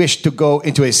 "When you wish to go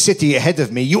into a city ahead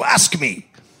of me, you ask me."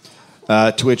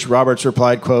 To which Roberts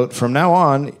replied, quote, "From now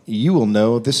on, you will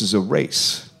know this is a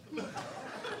race."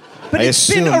 But it's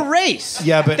been a race.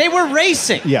 Yeah, but... They were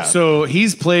racing. Yeah. So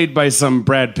he's played by some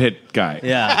Brad Pitt guy.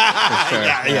 Yeah, for sure.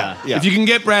 Yeah. If you can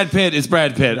get Brad Pitt, it's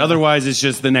Brad Pitt. Otherwise, it's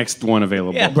just the next one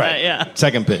available. Yeah, Right. yeah.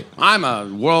 Second pick. I'm a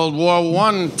World War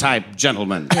I type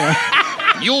gentleman.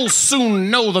 You'll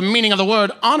soon know the meaning of the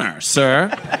word honor,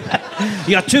 sir.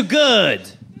 You're too good.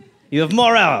 You have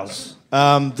morals.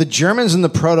 The Germans and the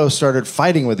Proto started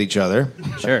fighting with each other.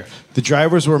 Sure. The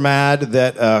drivers were mad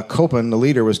that Koppen, the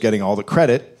leader, was getting all the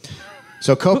credit.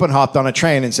 So Koppen hopped on a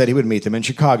train and said he would meet them in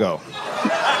Chicago.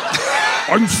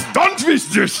 I'm stunned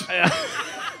with this.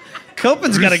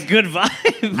 Koppen's got a good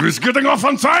vibe. He's getting off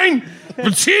on time.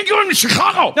 We'll see you in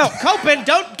Chicago. No, Koppen,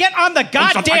 don't get on the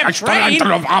goddamn train.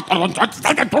 Oh,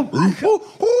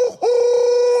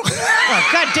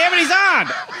 God damn it, he's on.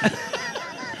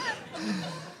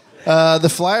 The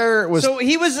Flyer was... So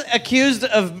he was accused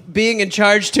of being in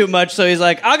charge too much, so he's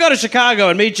like, I'll go to Chicago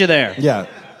and meet you there. Yeah.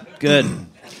 Good.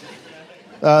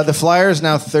 The Flyer is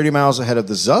now 30 miles ahead of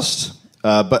the Zust,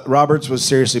 but Roberts was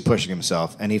seriously pushing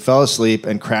himself, and he fell asleep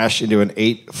and crashed into an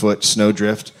 8-foot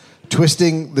snowdrift,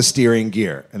 twisting the steering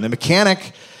gear. And the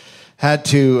mechanic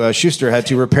Schuster had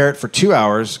to repair it for 2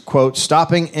 hours, quote,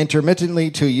 stopping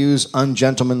intermittently to use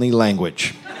ungentlemanly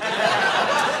language.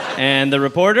 And the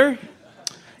reporter?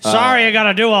 Sorry you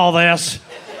gotta do all this.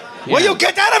 Yeah. Will you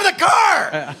get out of the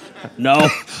car? No.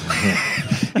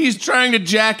 He's trying to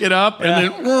jack it up, and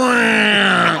then...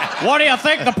 What do you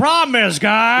think the problem is,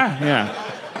 guy? Yeah.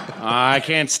 I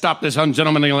can't stop this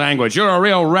ungentlemanly language. You're a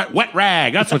real wet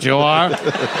rag. That's what you are.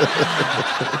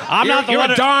 You're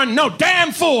a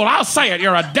damn fool. I'll say it.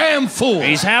 You're a damn fool.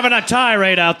 He's having a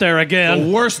tirade out there again.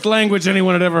 The worst language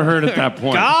anyone had ever heard at that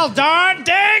point. Gall darn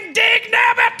dang dig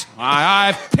nabbit.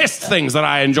 I've pissed things that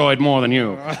I enjoyed more than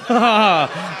you. I've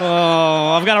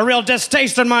got a real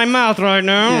distaste in my mouth right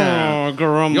now.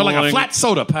 Yeah. You're like a flat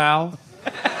soda, pal.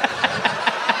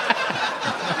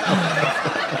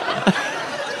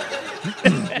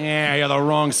 Yeah, you're the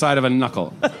wrong side of a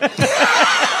knuckle.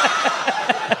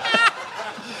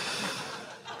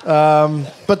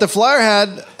 But the Flyer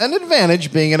had an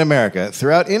advantage being in America.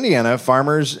 Throughout Indiana,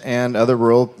 farmers and other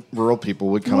rural people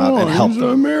would come out and help them.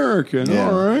 American, Yeah.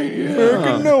 all right. Yeah.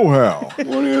 American know-how. What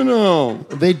do you know?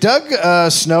 They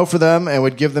dug snow for them and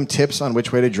would give them tips on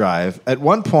which way to drive. At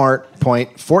one point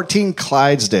 14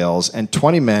 Clydesdales and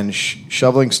 20 men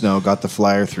shoveling snow got the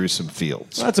Flyer through some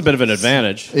fields. That's a bit of an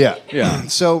advantage. Yeah.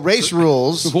 So race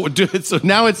rules. So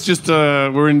now it's just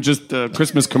we're in just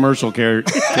Christmas commercial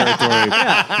territory.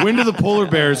 When do the polar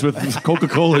bears with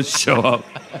Coca-Cola show up?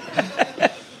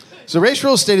 So race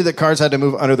rules stated that cars had to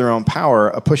move under their own power.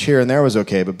 A push here and there was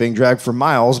okay, but being dragged for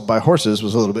miles by horses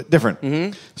was a little bit different.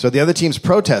 Mm-hmm. So the other teams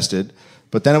protested,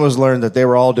 but then it was learned that they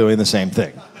were all doing the same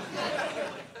thing.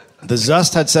 The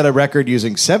Zust had set a record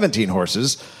using 17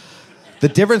 horses. The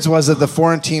difference was that the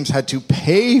foreign teams had to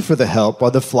pay for the help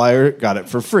while the Flyer got it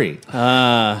for free.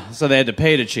 So they had to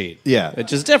pay to cheat. Yeah.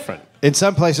 Which is different. In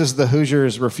some places, the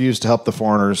Hoosiers refused to help the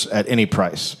foreigners at any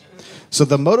price. So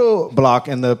the Moto Block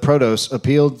and the Protos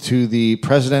appealed to the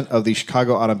president of the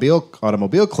Chicago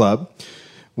Automobile Club,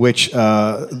 which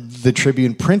the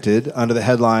Tribune printed under the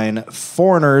headline,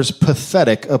 Foreigners'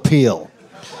 Pathetic Appeal.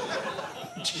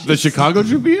 The Chicago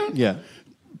Tribune? Yeah.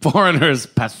 Foreigners'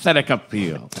 Pathetic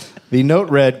Appeal. The note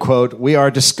read, quote, we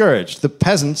are discouraged. The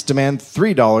peasants demand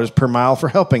 $3 per mile for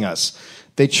helping us.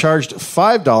 They charged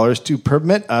 $5 to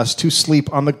permit us to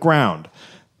sleep on the ground.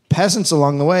 Peasants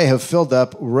along the way have filled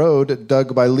up road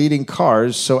dug by leading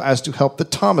cars so as to help the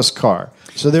Thomas car.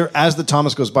 So as the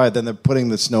Thomas goes by, then they're putting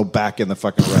the snow back in the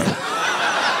fucking road.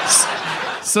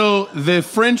 So the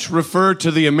French refer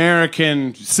to the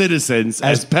American citizens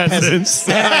as peasants.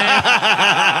 These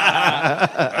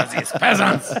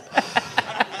peasants.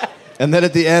 And then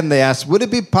at the end they asked, would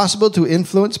it be possible to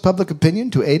influence public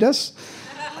opinion to aid us?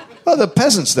 Well, the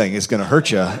peasants thing is going to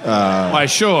hurt you. Why,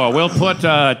 sure. We'll put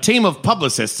a team of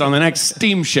publicists on the next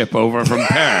steamship over from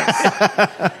Paris.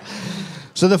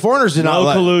 So the foreigners did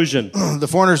not collusion. The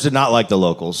foreigners did not like the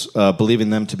locals, believing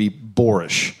them to be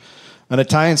boorish. An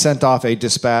Italian sent off a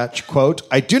dispatch, quote,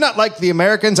 I do not like the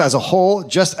Americans as a whole,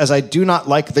 just as I do not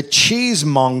like the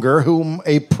cheesemonger whom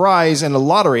a prize in a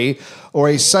lottery or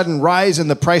a sudden rise in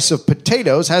the price of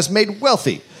potatoes has made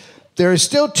wealthy. There is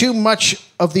still too much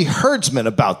of the herdsman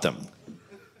about them.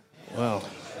 Well,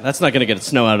 that's not going to get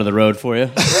snow out of the road for you.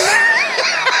 Pretty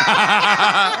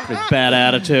bad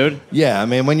attitude. Yeah, I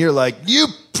mean, when you're like, you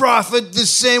profit the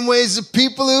same way as the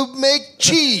people who make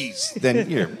cheese, then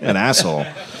you're an asshole.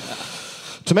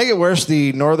 To make it worse,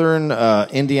 the Northern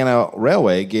Indiana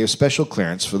Railway gave special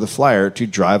clearance for the Flyer to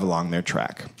drive along their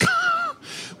track.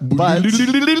 But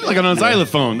like on a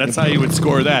xylophone. That's how you would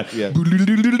score that. Yeah.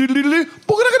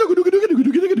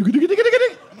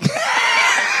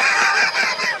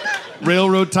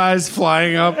 Railroad ties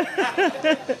flying up.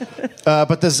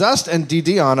 But the Zust and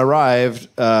Dion arrived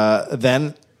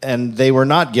then, and they were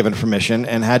not given permission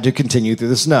and had to continue through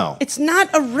the snow. It's not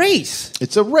a race.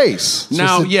 It's a race.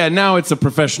 Now it's a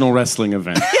professional wrestling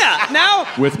event. Yeah, now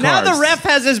Now the ref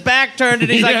has his back turned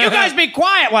and he's like, you guys be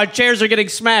quiet while chairs are getting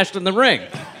smashed in the ring.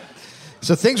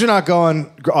 So things are not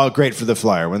going great for the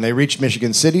Flyer. When they reached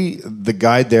Michigan City, the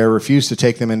guide there refused to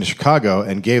take them into Chicago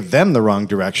and gave them the wrong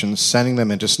directions, sending them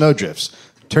into snowdrifts.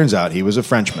 Turns out he was a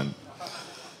Frenchman.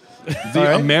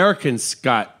 The Americans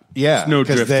got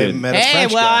snowdrifted. Hey,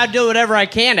 well, I do whatever I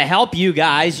can to help you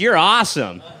guys. You're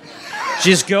awesome.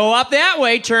 Just go up that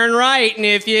way, turn right, and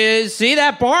if you see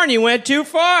that barn, you went too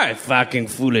far. Fucking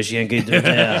foolish Yankee.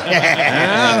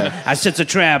 I set a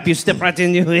trap. You step right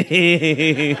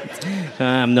in.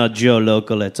 I'm not Joe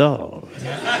Local at all.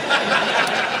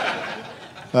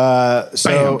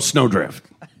 Bam, snowdrift.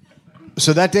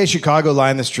 So that day, Chicago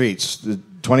lined the streets, the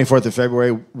 24th of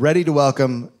February, ready to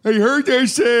welcome. I heard they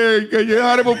say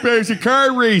there's a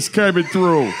car race coming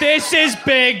through. This is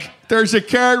big. There's a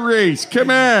car race. Come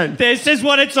on. This is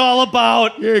what it's all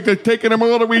about. Yeah, taking them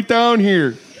all the way down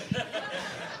here.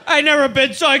 I never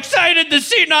been so excited to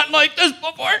see nothing like this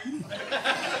before.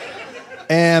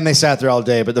 And they sat there all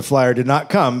day, but the flyer did not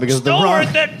come because the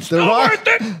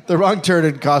wrong turn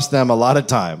had cost them a lot of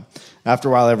time. After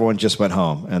a while, everyone just went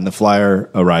home, and the flyer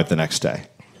arrived the next day.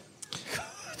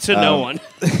 To no one.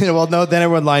 Well, no, then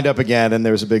everyone lined up again, and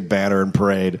there was a big banner and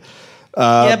parade.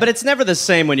 Yeah, but it's never the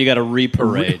same when you got a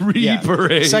re-parade.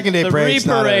 Re-parade. Second day The parade.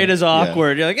 re-parade is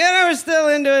awkward. You're like, yeah, we're still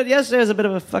into it. Yesterday was a bit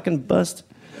of a fucking bust.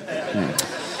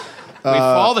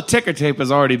 All the ticker tape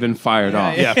has already been fired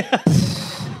off. Yeah.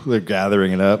 They're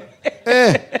gathering it up.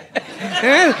 It's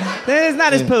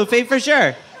not as poofy, for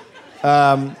sure.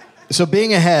 So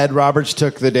being ahead, Roberts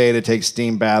took the day to take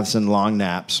steam baths and long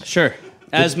naps. Sure.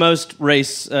 As most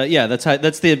race,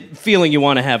 that's the feeling you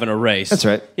want to have in a race. That's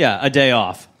right. Yeah, a day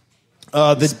off.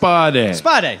 The Spa day.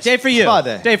 Spa day. Day for you. Spa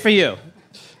day. Day for you.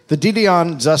 The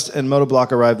Didion, Zust, and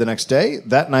Motoblock arrived the next day.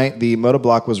 That night, the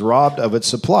Motoblock was robbed of its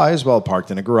supplies while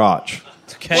parked in a garage.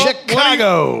 Okay.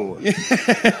 Chicago!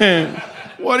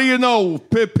 What do you know?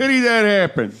 Pity that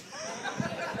happened.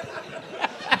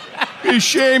 Be a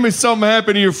shame if something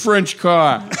happened to your French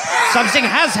car. Something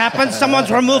has happened.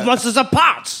 Someone's removed most of the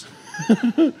parts.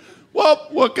 Well,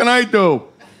 what can I do?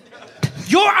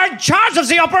 You're in charge of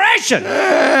the operation.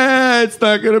 It's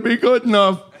not going to be good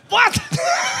enough. What?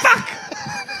 Fuck.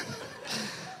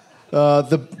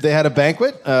 They had a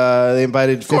banquet. They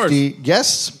invited 50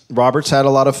 guests. Roberts had a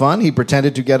lot of fun. He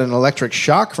pretended to get an electric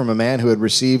shock from a man who had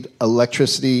received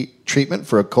electricity treatment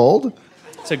for a cold.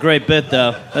 It's a great bit,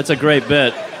 though. That's a great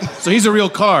bit. So he's a real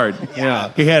card.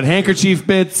 Yeah. He had handkerchief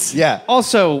bits. Yeah.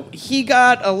 Also, he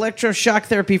got electroshock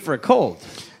therapy for a cold.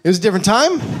 It was a different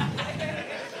time.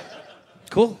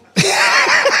 Cool.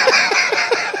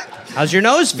 How's your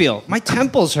nose feel? My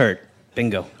temples hurt.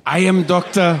 Bingo. I am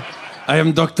Dr.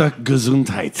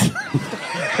 Gesundheit.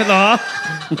 Hello.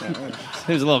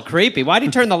 It was a little creepy. Why'd he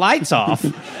turn the lights off?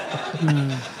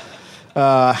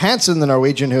 Hansen, the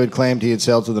Norwegian who had claimed he had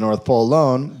sailed to the North Pole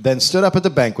alone, then stood up at the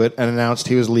banquet and announced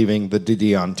he was leaving the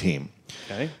Didion team.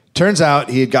 Okay. Turns out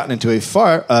he had gotten into a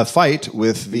fight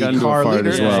with the car leader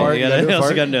as well. He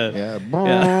also got into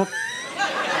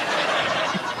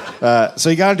Yeah. So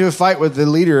he got into a fight with the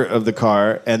leader of the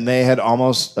car, and they had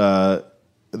almost come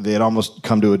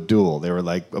to a duel. They were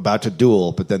like about to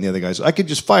duel, but then the other guy said, "I could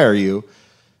just fire you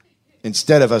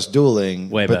instead of us dueling."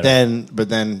 Way but better.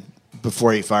 then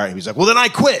before he fired, he was like, "Well, then I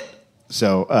quit."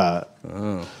 So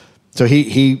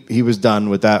he was done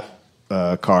with that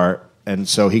car. And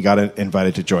so he got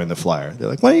invited to join the flyer. They're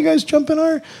like, "Why don't you guys jump in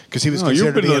our?" Because he was considered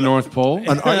you've been to the North Pole.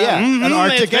 an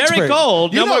Arctic it's very expert.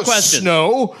 cold. No more questions.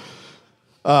 Snow.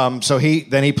 So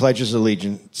he pledges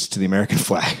allegiance to the American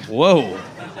flag. Whoa.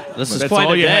 This is That's quite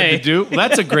all a you day. had to do. Well,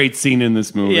 that's a great scene in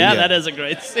this movie. Yeah, that is a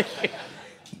great scene.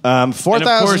 4,000. And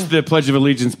of course, the Pledge of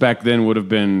Allegiance back then would have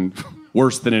been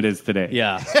worse than it is today.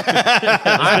 Yeah.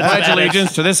 I pledge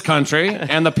allegiance to this country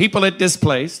and the people it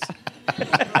displaced.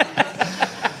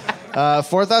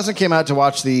 4,000 came out to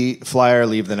watch the flyer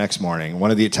leave the next morning.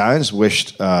 One of the Italians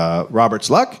wished Roberts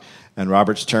luck, and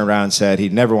Roberts turned around and said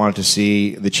he'd never wanted to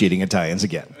see the cheating Italians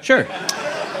again. Sure.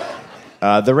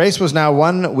 The race was now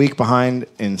 1 week behind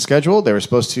in schedule. They were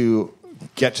supposed to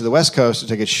get to the West Coast to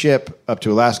take a ship up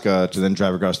to Alaska to then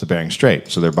drive across the Bering Strait,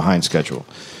 so they're behind schedule.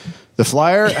 The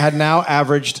flyer had now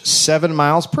averaged 7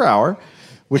 miles per hour,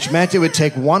 which meant it would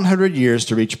take 100 years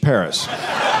to reach Paris.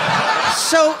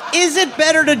 So, is it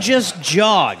better to just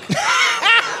jog?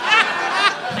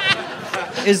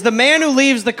 Is the man who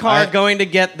leaves the car going to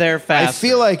get there faster? I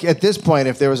feel like at this point,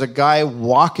 if there was a guy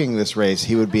walking this race,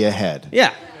 he would be ahead.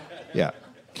 Yeah. Yeah.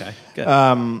 Okay, good.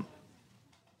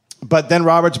 But then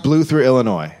Roberts blew through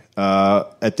Illinois.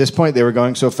 At this point, they were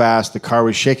going so fast, the car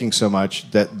was shaking so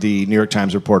much that the New York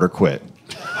Times reporter quit.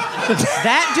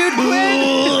 That dude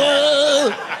quit?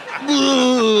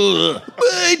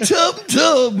 Hey,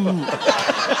 tum-tum.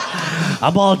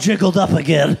 I'm all jiggled up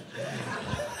again.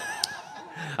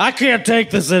 I can't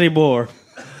take this anymore.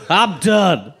 I'm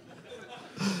done.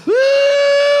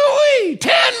 Woo-wee,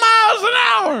 10 miles an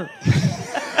hour.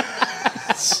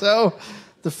 So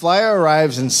the flyer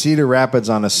arrives in Cedar Rapids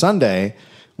on a Sunday.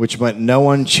 which meant no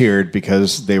one cheered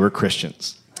because they were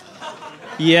Christians.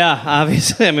 Yeah,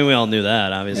 obviously. I mean, we all knew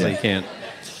that. Obviously, you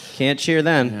can't cheer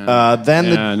then.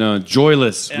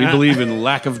 Joyless. We believe in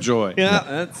lack of joy. Yeah,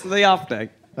 that's the off day.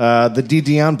 The D.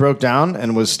 Dion broke down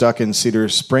and was stuck in Cedar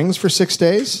Springs for 6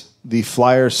 days. The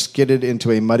Flyer skidded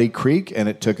into a muddy creek, and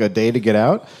it took a day to get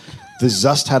out. The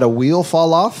Zust had a wheel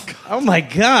fall off. Oh, my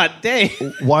God, Dave.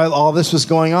 While all this was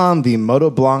going on, the Moto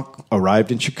Blanc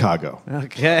arrived in Chicago.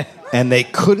 Okay. And they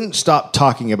couldn't stop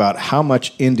talking about how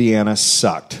much Indiana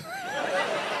sucked.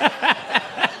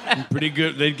 Pretty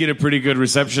good. They'd get a pretty good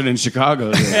reception in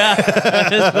Chicago. Yeah,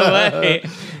 that's the way.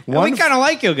 We kind of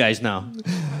like you guys now.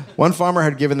 One farmer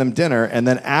had given them dinner and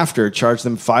then after charged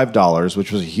them $5,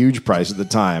 which was a huge price at the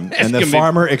time. And the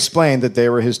farmer explained that they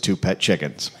were his 2 pet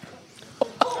chickens.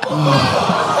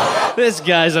 This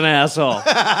guy's an asshole.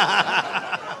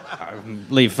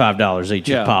 Leave $5 each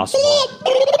if possible.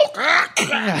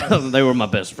 They were my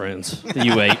best friends.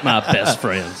 You ate my best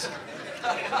friends.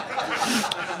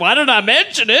 Why did I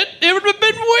mention it? It would have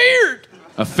been weird.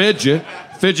 A fidget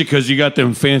because you got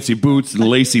them fancy boots and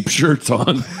lacy shirts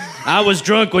on. I was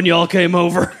drunk when y'all came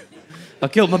over. I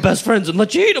killed my best friends and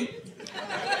let you eat them.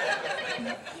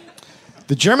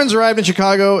 The Germans arrived in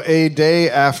Chicago a day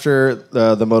after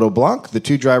the Moto Blanc. The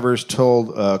 2 drivers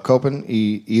told Koppen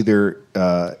either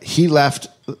he left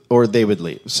or they would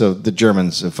leave. So the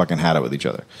Germans fucking had it with each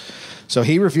other. So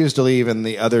he refused to leave, and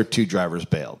the other 2 drivers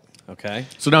bailed. Okay.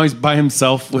 So now he's by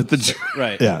himself with the...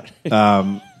 Right. Yeah.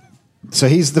 So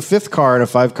he's the 5th car in a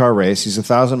 5-car race. He's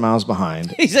 1,000 miles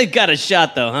behind. He's got a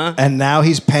shot, though, huh? And now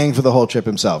he's paying for the whole trip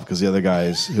himself because the other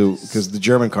guys because the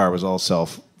German car was all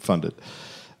self-funded.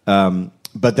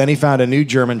 But then he found a new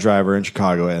German driver in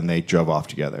Chicago, and they drove off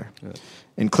together. Yeah.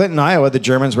 In Clinton, Iowa, the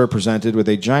Germans were presented with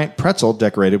a giant pretzel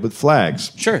decorated with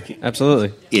flags. Sure,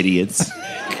 absolutely. Idiots.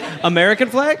 American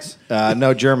flags?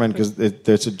 No, German, because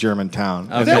it's a German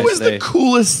town. Okay, that was the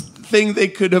coolest thing they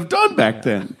could have done back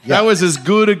then. Yeah. That was as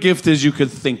good a gift as you could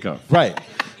think of. Right.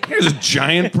 Here's a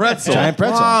giant pretzel. Giant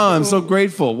pretzel. Wow, I'm so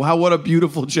grateful. Wow, what a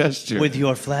beautiful gesture. With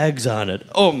your flags on it.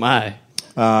 Oh, my.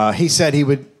 He said he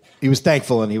was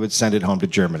thankful and he would send it home to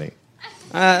Germany.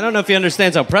 I don't know if he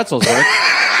understands how pretzels work.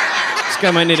 This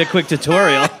guy might need a quick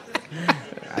tutorial.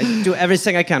 I do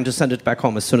everything I can to send it back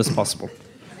home as soon as possible.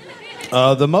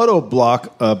 The Moto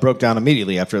Block broke down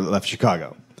immediately after it left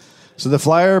Chicago. So the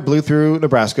Flyer blew through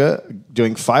Nebraska,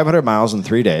 doing 500 miles in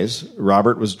 3 days.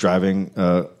 Robert was driving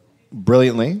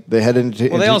brilliantly. They headed into...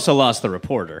 Well, they also lost the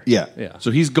reporter. Yeah. So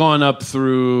he's gone up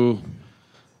through...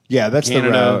 Yeah, that's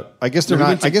Canada. The route. I guess they're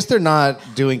not. I guess they're not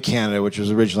doing Canada, which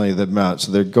was originally the route.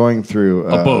 So they're going through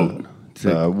a boat,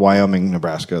 Wyoming,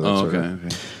 Nebraska. Okay.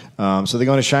 So they're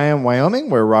going to Cheyenne, Wyoming,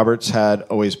 where Roberts had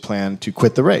always planned to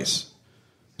quit the race.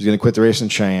 He's going to quit the race in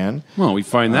Cheyenne. Well, we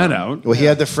find that out. Well, he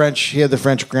had the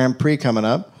French Grand Prix coming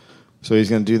up, so he's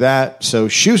going to do that. So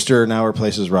Schuster now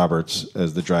replaces Roberts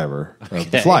as the driver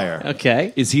of the Flyer.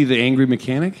 Okay. Is he the angry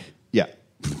mechanic? Yeah.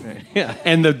 Yeah.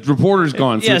 And the reporter's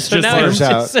gone. So yeah, it's so just now Flyer's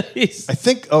out. I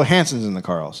think. Oh, Hansen's in the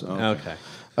car also. Okay.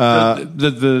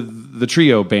 The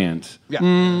trio band.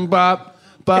 Yeah. Bop,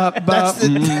 bop, bop,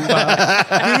 We're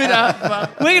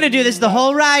going to do this the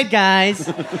whole ride,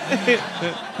 guys.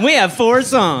 We have 4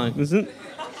 songs.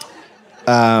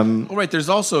 Oh, right, there's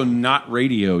also not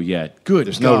radio yet. Good.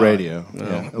 There's no radio. No.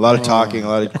 Yeah. A lot of talking, a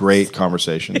lot of great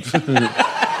conversations.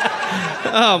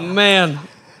 Oh, man.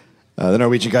 The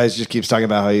Norwegian guy just keeps talking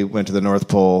about how he went to the North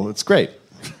Pole. It's great.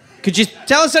 Could you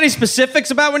tell us any specifics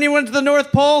about when you went to the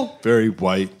North Pole? Very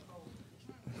white.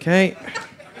 Okay.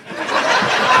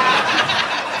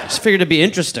 Just figured it'd be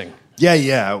interesting.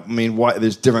 Yeah. I mean,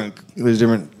 there's different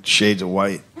shades of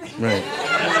white. Right.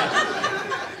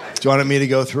 Do you want me to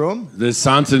go through them? The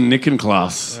Santa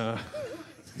Nickenklaas.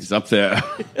 He's up there.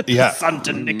 Yeah.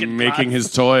 Santa Nickenklaas. Making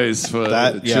his toys for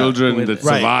the children that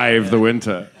survive the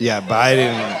winter. Yeah, but I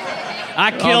didn't...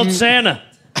 I killed Santa.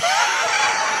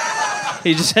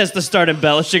 He just has to start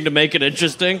embellishing to make it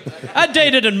interesting. I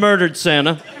dated and murdered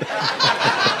Santa.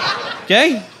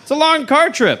 Okay? It's a long car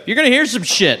trip. You're going to hear some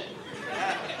shit.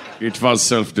 It was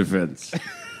self-defense.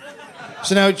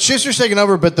 So now Schuster's taken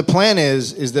over, but the plan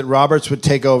is that Roberts would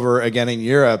take over again in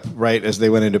Europe right as they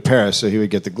went into Paris, so he would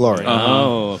get the glory.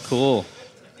 Oh, cool.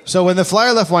 So when the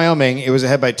Flyer left Wyoming, it was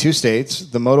ahead by 2 states.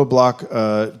 The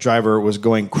Motoblock driver was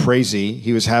going crazy.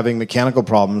 He was having mechanical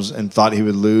problems and thought he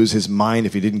would lose his mind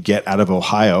if he didn't get out of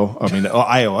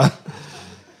Iowa.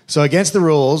 So against the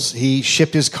rules, he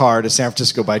shipped his car to San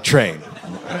Francisco by train.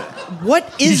 What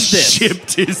is this?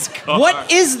 Shipped his car.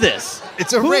 What is this?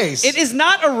 It's a race. It is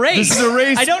not a race. This is a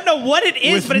race. I don't know what it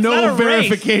is, but it's no not a race.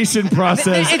 verification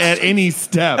process at any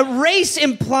step. A race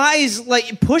implies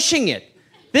like pushing it.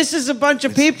 This is a bunch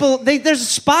of people. There's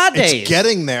spa days. It's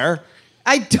getting there.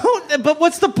 I don't. But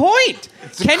what's the point?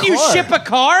 Can you ship a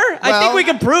car? I think we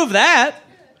can prove that.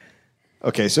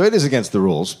 Okay, so it is against the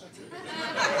rules.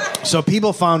 So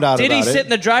people found out about it. Did he sit in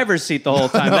the driver's seat the whole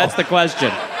time? No. That's the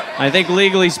question. I think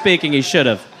legally speaking, he should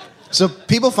have. So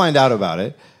people find out about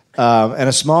it, and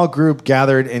a small group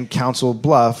gathered in Council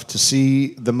Bluff to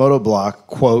see the motoblock,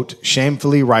 quote,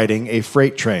 shamefully riding a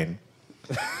freight train.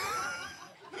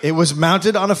 It was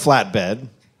mounted on a flatbed,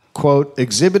 quote,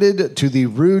 exhibited to the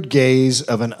rude gaze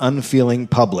of an unfeeling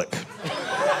public.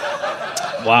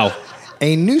 Wow.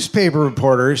 A newspaper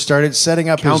reporter started setting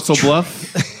up Council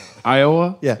Bluff,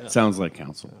 Iowa? Yeah. Sounds like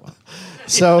Council Bluff.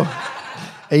 So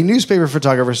a newspaper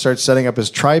photographer starts setting up his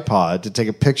tripod to take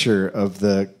a picture of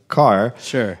the car.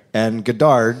 Sure. And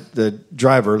Godard, the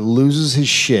driver, loses his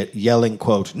shit, yelling,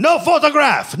 quote, no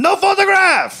photograph! No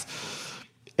photograph!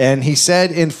 And he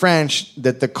said in French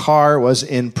that the car was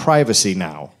in privacy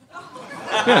now.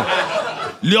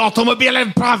 Yeah. L'automobile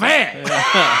est privé!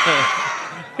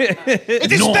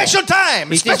 It is special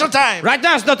time! Special time! Right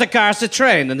now it's not a car, it's a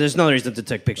train, and there's no reason to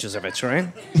take pictures of a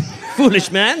train.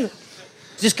 Foolish man.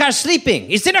 This car's sleeping.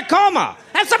 He's in a coma.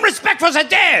 Have some respect for the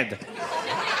dead.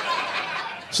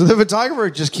 So the photographer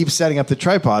just keeps setting up the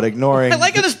tripod, ignoring... I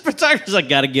like how this photographer's like,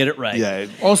 gotta get it right. Yeah.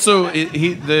 Also,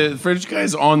 the French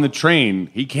guy's on the train.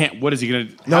 He can't... What is he going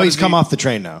to... No, he's come off the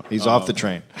train now. He's off the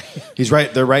train. He's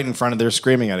right... They're right in front of... They're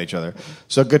screaming at each other.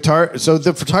 So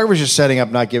the photographer's just setting up,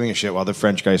 not giving a shit, while the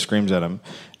French guy screams at him.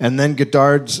 And then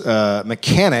Godard's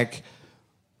mechanic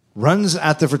runs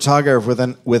at the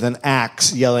photographer with an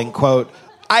axe, yelling, quote,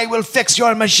 I will fix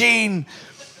your machine.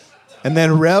 And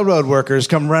then railroad workers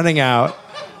come running out,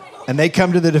 and they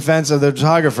come to the defense of the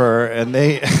photographer, and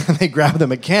they grab the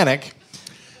mechanic.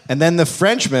 And then the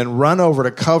Frenchmen run over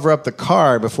to cover up the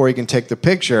car before he can take the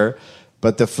picture,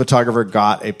 but the photographer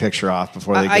got a picture off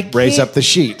before they could raise up the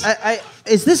sheet.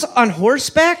 Is this on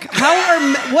horseback?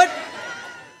 What?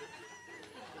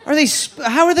 Are they...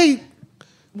 How are they...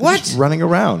 What? Just running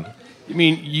around. I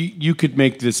mean, you could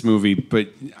make this movie, but...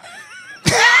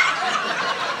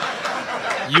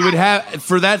 You would have,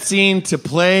 for that scene to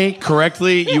play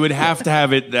correctly, you would have to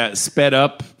have it that sped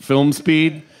up film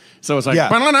speed. So it's like,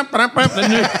 and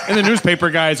the newspaper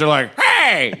guys are like,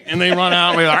 hey! And they run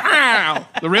out and they're like, ow!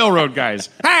 The railroad guys,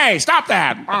 hey, stop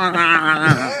that!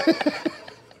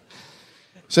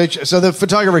 So the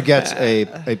photographer gets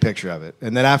a picture of it.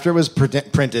 And then after it was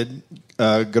printed,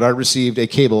 Godard received a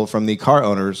cable from the car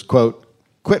owners, quote,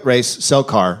 quit race, sell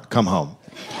car, come home.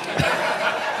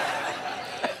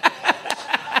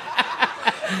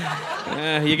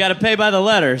 You got to pay by the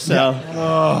letter, so. Yeah.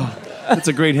 Oh, that's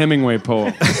a great Hemingway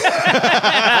poem.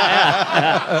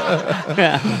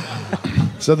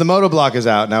 So the motoblock is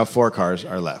out. Now 4 cars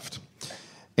are left.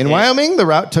 In Wyoming, the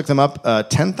route took them up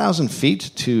 10,000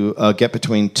 feet to get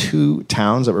between 2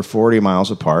 towns that were 40 miles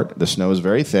apart. The snow was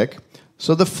very thick.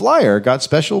 So the Flyer got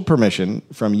special permission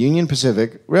from Union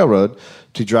Pacific Railroad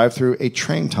to drive through a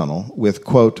train tunnel with,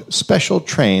 quote, special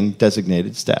train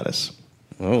designated status.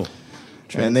 Oh.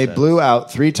 And they blew out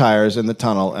 3 tires in the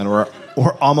tunnel and were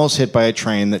almost hit by a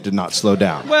train that did not slow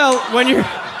down. Well, when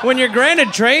you're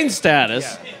granted train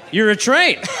status, you're a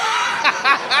train.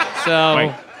 So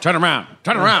wait, turn around.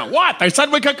 What? They said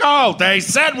we could go. They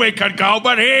said we could go,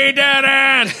 but he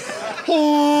didn't.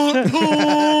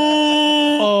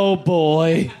 Oh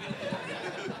boy.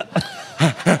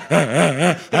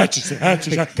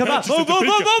 Come on,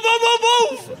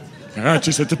 move.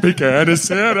 Just at the beginning of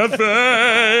Santa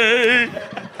Fe.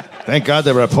 Thank God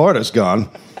the reporter's gone.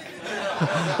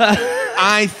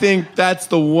 I think that's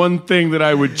the one thing that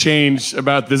I would change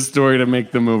about this story to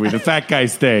make the movie. The fat guy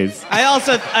stays. I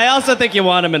also think you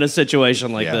want him in a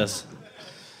situation like this.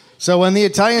 So when the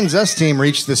Italian Zest team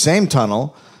reached the same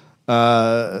tunnel,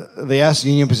 they asked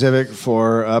Union Pacific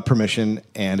for permission,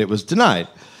 and it was denied.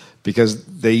 Because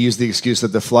they used the excuse that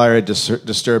the Flyer had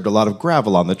disturbed a lot of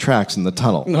gravel on the tracks in the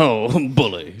tunnel. Oh,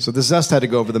 bully. So the Zest had to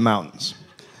go over the mountains.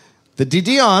 The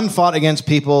Dion fought against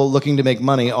people looking to make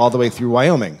money all the way through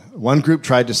Wyoming. One group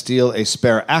tried to steal a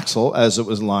spare axle as it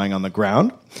was lying on the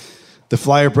ground. The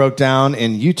Flyer broke down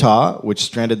in Utah, which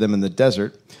stranded them in the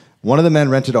desert. One of the men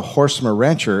rented a horse from a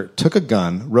rancher, took a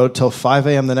gun, rode till 5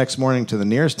 a.m. the next morning to the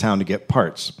nearest town to get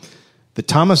parts. The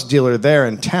Thomas dealer there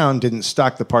in town didn't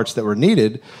stock the parts that were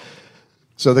needed,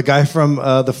 so the guy from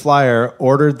the Flyer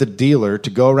ordered the dealer to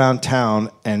go around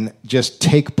town and just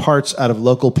take parts out of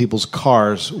local people's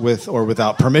cars with or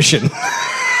without permission.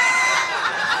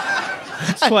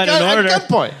 That's quite an order. At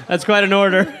gunpoint. That's quite an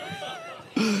order.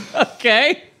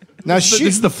 Okay. Now This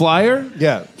is the Flyer?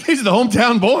 Yeah. These are the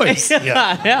hometown boys.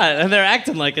 Yeah, and they're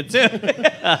acting like it too.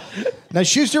 Now,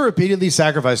 Schuster repeatedly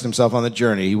sacrificed himself on the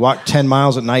journey. He walked 10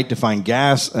 miles at night to find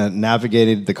gas and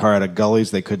navigated the car out of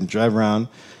gullies they couldn't drive around.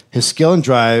 His skill and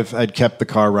drive had kept the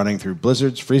car running through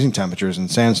blizzards, freezing temperatures,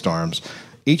 and sandstorms.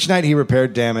 Each night he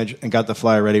repaired damage and got the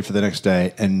Flyer ready for the next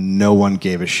day, and no one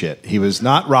gave a shit. He was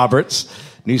not Roberts.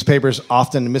 Newspapers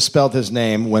often misspelled his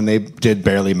name when they did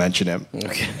barely mention him.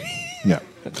 Okay. Yeah.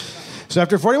 So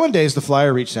after 41 days, the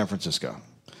Flyer reached San Francisco,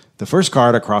 the first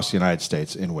car to cross the United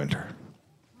States in winter.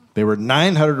 They were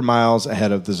 900 miles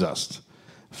ahead of the Zust.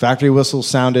 Factory whistles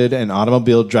sounded and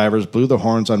automobile drivers blew the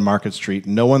horns on Market Street.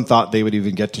 No one thought they would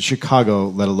even get to Chicago,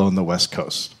 let alone the West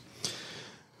Coast.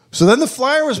 So then the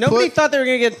Flyer was Nobody thought they were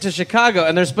going to get to Chicago,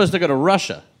 and they're supposed to go to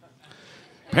Russia.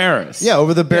 Paris. Yeah,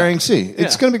 over the Bering Sea.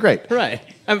 It's going to be great. Right.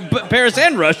 But Paris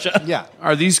and Russia. Yeah.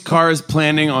 Are these cars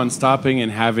planning on stopping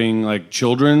and having like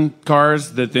children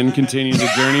cars that then continue the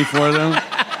journey for them?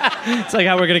 It's like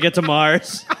how we're going to get to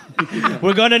Mars.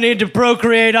 We're going to need to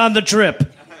procreate on the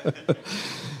trip.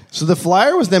 So the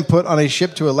Flyer was then put on a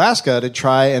ship to Alaska to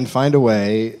try and find a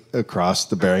way across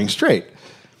the Bering Strait.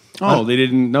 Oh, they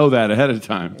didn't know that ahead of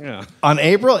time. Yeah. On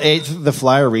April 8th, the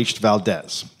Flyer reached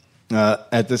Valdez.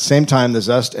 At the same time, the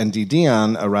Zust and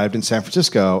Dion arrived in San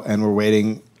Francisco and were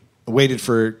waited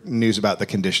for news about the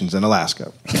conditions in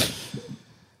Alaska.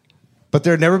 But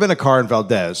there had never been a car in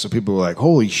Valdez, so people were like,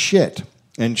 holy shit.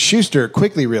 And Schuster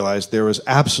quickly realized there was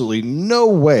absolutely no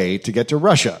way to get to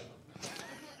Russia.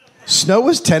 Snow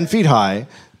was 10 feet high.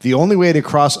 The only way to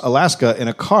cross Alaska in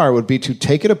a car would be to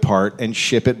take it apart and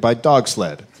ship it by dog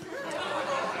sled.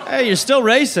 Hey, you're still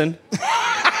racing.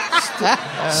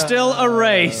 Still a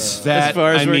race, as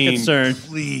far as we're concerned.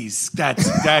 Please,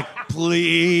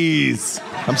 please.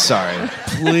 I'm sorry.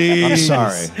 Please.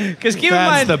 I'm sorry. Because keep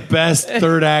That's in mind, the best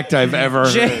third act I've ever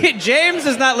heard. James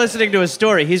is not listening to a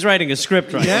story. He's writing a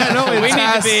script right Yeah, now. no, We need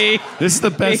to be... This is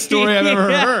the best story I've ever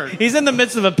Yeah, heard. He's in the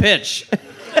midst of a pitch.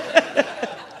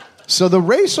 So the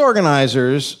race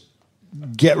organizers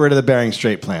get rid of the Bering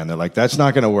Strait plan. They're like, that's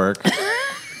not going to work.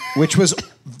 Which was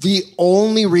the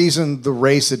only reason the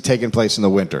race had taken place in the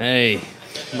winter. Hey,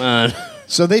 come on.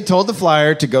 So they told the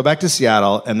Flyer to go back to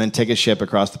Seattle and then take a ship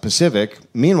across the Pacific.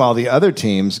 Meanwhile, the other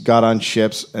teams got on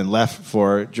ships and left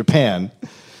for Japan.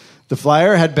 The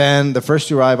Flyer had been the first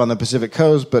to arrive on the Pacific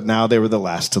coast, but now they were the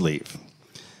last to leave.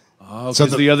 Oh, so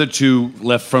the other two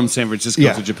left from San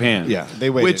Francisco to Japan. Yeah, they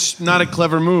waited. Which, not a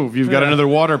clever move. You've got another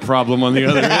water problem on the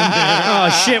other end. Oh,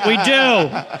 shit, we do.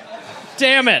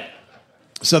 Damn it.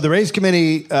 So the race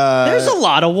committee... There's a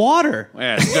lot of water.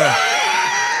 Yeah,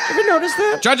 Ever noticed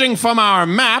that? judging from our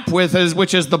map,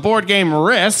 which is the board game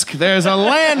Risk, there's a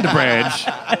land bridge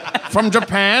from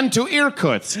Japan to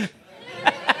Irkutsk.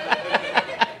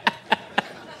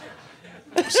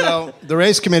 So the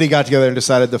race committee got together and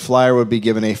decided the Flyer would be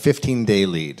given a 15-day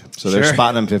lead. So they're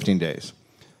spotting them 15 days.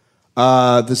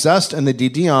 The Zust and the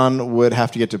Dion would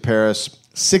have to get to Paris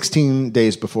 16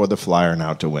 days before the Flyer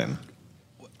now to win.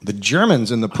 The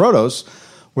Germans in the Protos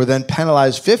were then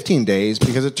penalized 15 days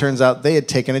because it turns out they had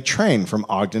taken a train from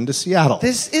Ogden to Seattle.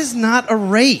 This is not a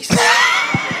race.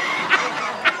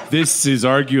 This is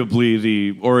arguably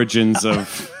the origins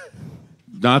of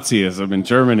Nazism in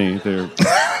Germany. Their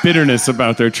bitterness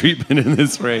about their treatment in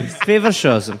this race. Viva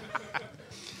Chosen.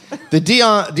 The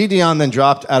Dion then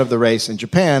dropped out of the race in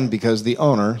Japan because the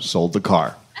owner sold the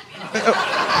car.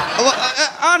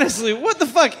 Honestly, what the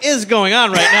fuck is going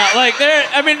on right now? Like,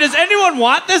 does anyone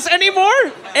want this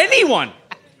anymore? Anyone?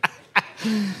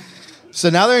 So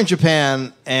now they're in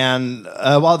Japan, and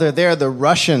while they're there, the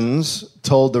Russians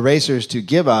told the racers to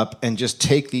give up and just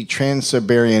take the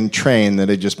Trans-Siberian train that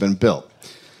had just been built.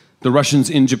 The Russians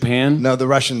in Japan? No, the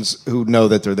Russians who know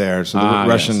that they're there. So the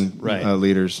Russian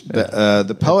leaders.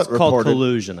 The poet It's called reported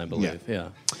collusion, I believe. Yeah.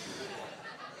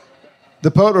 The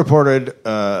poet reported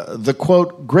the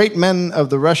quote, "Great men of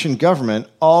the Russian government,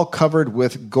 all covered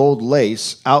with gold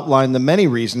lace, outlined the many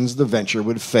reasons the venture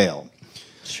would fail.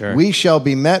 Sure. We shall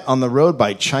be met on the road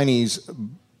by Chinese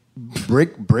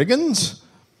brigands,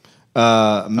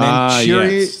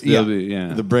 Manchurian. Yes.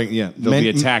 They'll be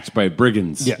attacked by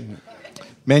brigands. Yeah.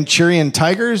 Manchurian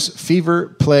tigers,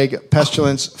 fever, plague,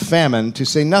 pestilence, famine, to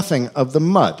say nothing of the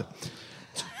mud."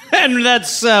 And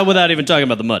that's without even talking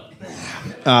about the mud.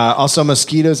 Also,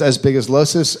 mosquitoes as big as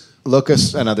locusts,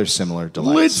 and other similar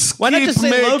delights. Let's keep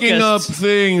making up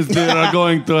things that are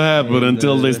going to happen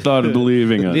until they start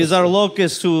believing us. These are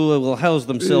locusts who will house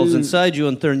themselves inside you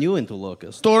and turn you into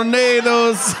locusts.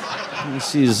 Tornadoes.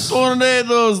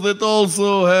 Tornadoes that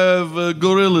also have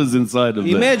gorillas inside of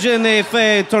them. Imagine if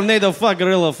a tornado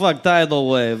gorilla tidal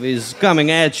wave is coming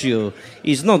at you.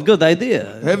 It's not a good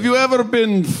idea. Have you ever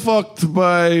been fucked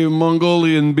by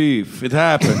Mongolian beef? It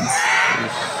happens.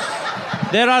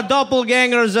 There are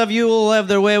doppelgangers of you who will have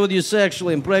their way with you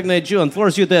sexually, impregnate you, and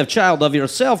force you to have child of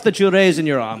yourself that you raise in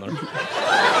your honor.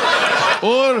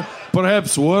 Or,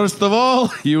 perhaps worst of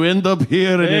all, you end up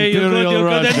here in Imperial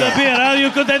Russia. You could end up here, huh? You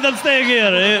could end up staying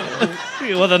here.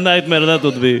 What a nightmare that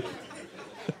would be.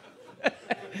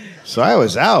 So I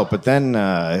was out, but then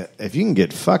if you can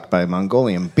get fucked by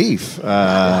Mongolian beef,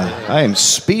 I am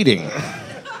speeding.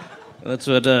 That's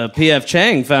what P.F.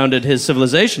 Chang founded his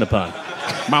civilization upon.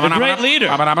 The great leader.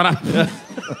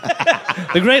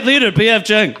 The great leader, P.F.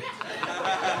 Chang.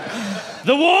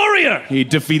 The warrior. He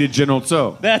defeated General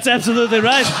Tso. That's absolutely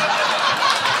right.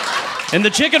 In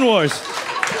the chicken wars.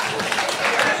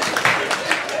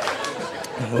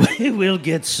 We will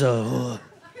get so...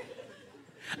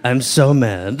 I'm so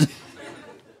mad.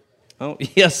 Oh,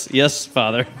 yes,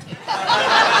 Father.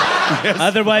 Yes.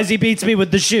 Otherwise, he beats me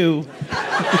with the shoe.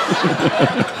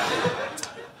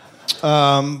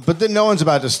 But then no one's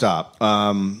about to stop.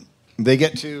 They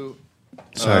get to...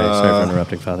 Sorry for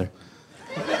interrupting, Father.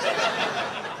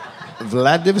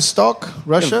 Vladivostok,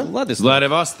 Russia?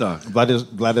 Vladivostok.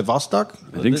 Vladivostok?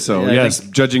 I think so, yes.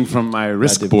 Judging from my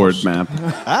risk board map.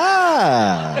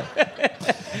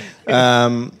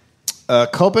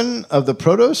 Kopin of the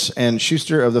Protos and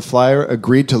Schuster of the Flyer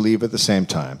agreed to leave at the same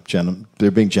time.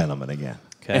 They're being gentlemen again.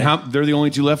 Okay. And they're the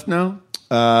only two left now?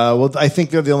 Well, I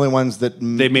think they're the only ones that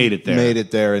they made it there. Made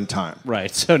it there in time.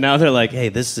 Right. So now they're like, hey,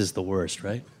 this is the worst,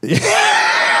 right?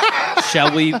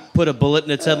 Shall we put a bullet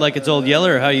in its head like it's Old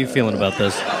Yeller, or how are you feeling about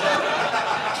this?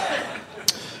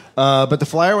 But the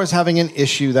Flyer was having an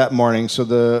issue that morning, so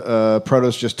the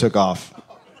Protos just took off.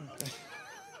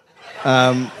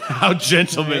 How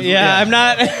gentlemanly. Yeah, I'm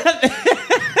not... Wait a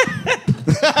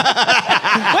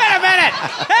minute!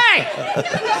 Hey!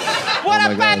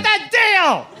 What about that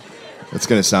deal? That's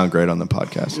going to sound great on the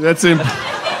podcast.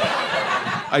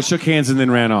 I shook hands and then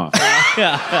ran off.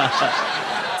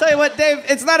 Tell you what, Dave,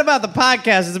 it's not about the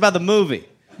podcast, it's about the movie.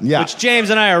 Yeah. Which James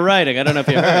and I are writing. I don't know if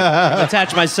you heard. I've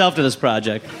attached myself to this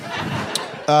project.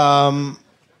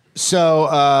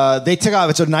 So they took off.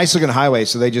 It's a nice-looking highway,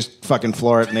 so they just fucking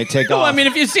floor it and they take off. I mean,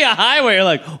 if you see a highway, you're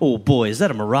like, oh, boy, is that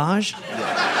a mirage?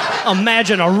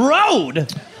 Imagine a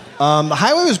road. The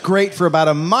highway was great for about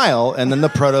a mile, and then the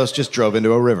Protos just drove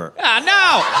into a river.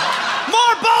 No!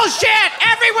 More bullshit!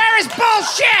 Everywhere is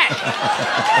bullshit!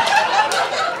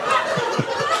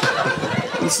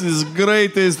 This is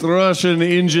greatest Russian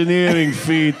engineering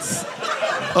feat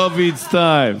of its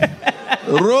time.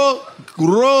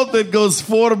 Road that goes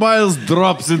 4 miles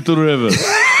drops into river.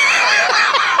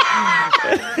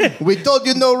 We told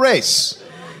you no race.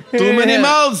 Too many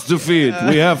mouths to feed.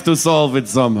 We have to solve it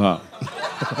somehow.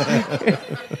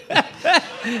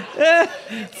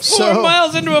 4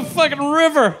 miles into a fucking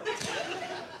river.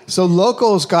 So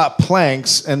locals got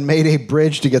planks and made a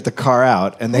bridge to get the car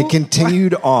out, and they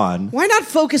continued on. Why not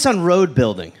focus on road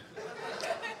building?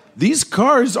 These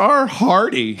cars are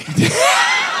hardy.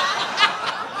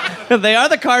 They are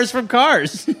the cars from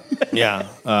Cars. Yeah.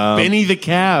 Benny the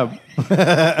Cab.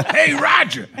 Hey,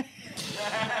 Roger.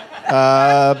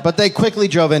 But they quickly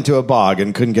drove into a bog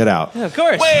and couldn't get out. Yeah, of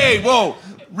course. Wait, whoa.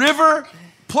 River,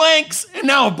 planks, and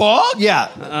now a bog? Yeah.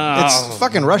 It's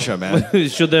fucking Russia, man.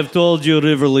 Should have told you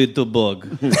river lead to bog.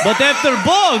 But after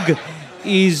bog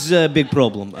is a big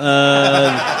problem.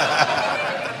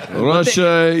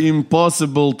 Russia,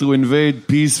 impossible to invade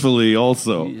peacefully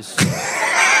also. Yes.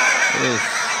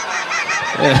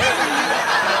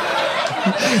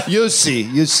 You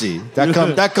see.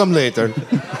 That come later.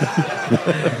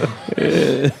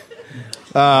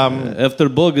 After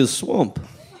bog is swamp.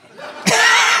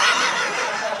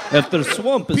 After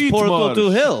swamp is Peat portal marsh. to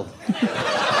hell.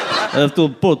 After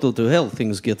portal to hell,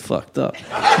 things get fucked up.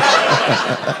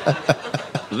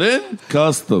 Then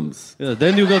customs. Yeah,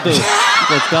 then you go to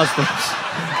customs,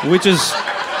 which is,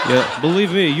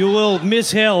 believe me, you will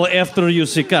miss hell after you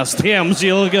see customs.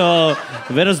 You'll go,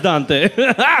 where's Dante?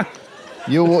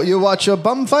 You watch your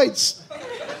bum fights.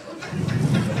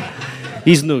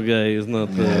 He's no guy. He's not.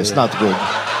 It's not good.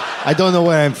 I don't know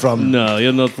where I'm from. No,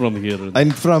 you're not from here. I'm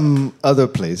from other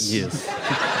place. Yes.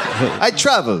 I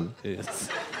travel. Yes.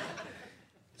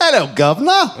 Hello,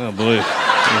 governor. Oh boy.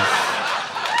 Yes.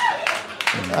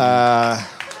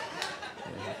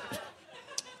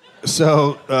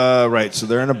 So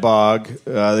they're in a bog.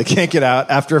 They can't get out.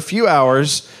 After a few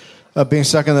hours of being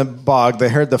stuck in the bog, they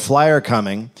heard the flyer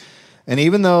coming. And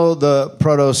even though the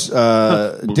Protos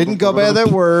didn't go by their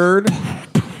word...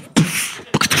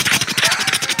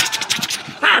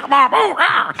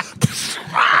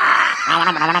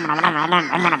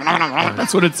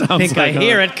 That's what it sounds like. I think I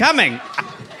hear it coming.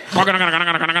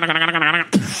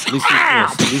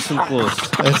 Listen close.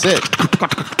 That's it.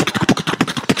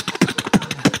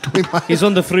 He's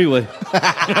on the freeway.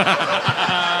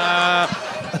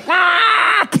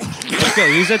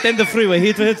 Okay, he's at the end of the freeway.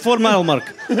 He hit 4 mile mark.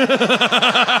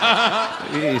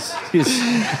 He's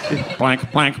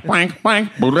Blank, blank, blank,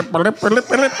 blank.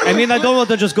 I mean, I don't want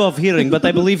to just go off hearing, but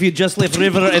I believe he just left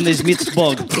river and is midst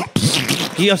bog.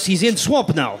 Yes, he's in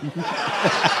swamp now.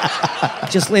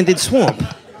 Just landed swamp.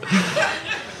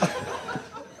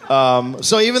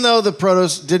 So even though the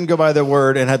Protos didn't go by their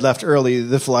word and had left early,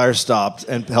 the Flyers stopped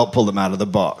and helped pull them out of the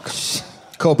bog.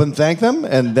 Copen thanked them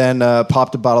and then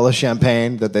popped a bottle of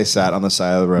champagne that they sat on the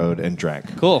side of the road and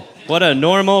drank. Cool. What a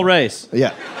normal race.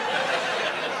 Yeah.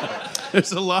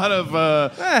 There's a lot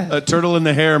of turtle in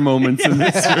the hair moments in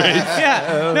this race.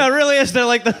 Yeah. No, it really is. They're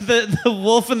like the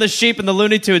wolf and the sheep and the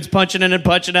Looney Tunes punching in and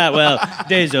punching out. Well,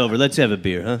 day's over. Let's have a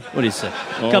beer, huh? What do you say?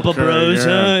 Couple bros, yeah.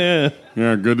 huh? Yeah.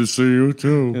 Yeah, good to see you,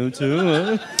 too. You too,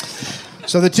 huh?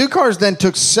 So the two cars then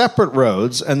took separate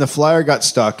roads and the Flyer got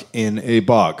stuck in a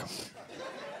bog.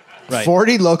 Right.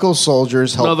 40 local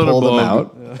soldiers helped pull them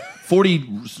out. 40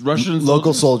 Russian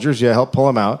Local soldiers, helped pull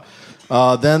them out.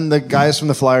 Then the guys from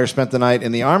the Flyers spent the night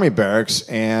in the army barracks,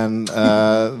 and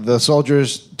the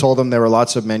soldiers told them there were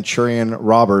lots of Manchurian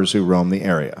robbers who roamed the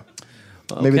area.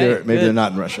 Maybe they're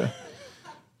not in Russia.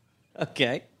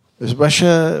 Okay. Is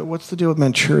Russia? What's the deal with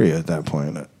Manchuria at that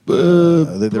point?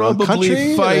 They're Probably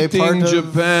country? fighting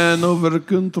Japan over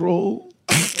control.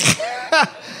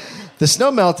 The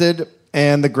snow melted,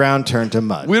 and the ground turned to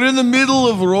mud. We're in the middle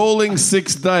of rolling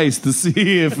 6 dice to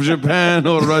see if Japan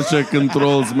or Russia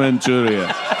controls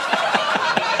Manchuria.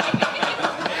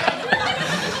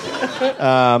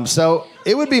 So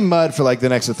it would be mud for like the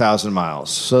next 1,000 miles.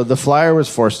 So the Flyer was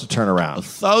forced to turn around.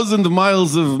 1,000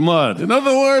 miles of mud. In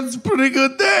other words, pretty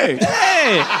good day.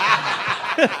 Hey!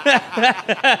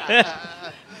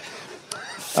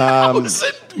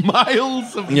 1,000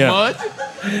 miles of mud?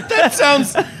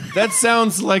 That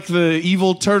sounds like the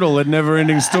evil turtle in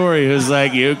Neverending Story who's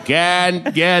like, you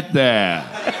can't get there.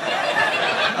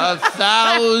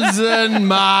 1,000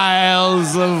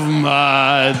 miles of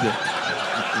mud.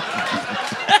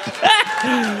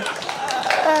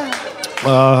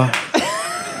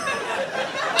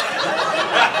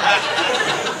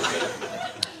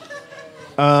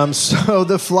 So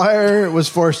the Flyer was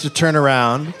forced to turn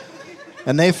around,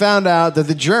 and they found out that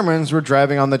the Germans were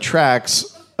driving on the tracks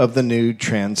of the new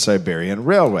Trans-Siberian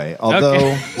Railway.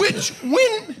 Although, when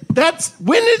did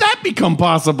that become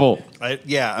possible?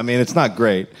 It's not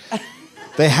great.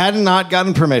 They had not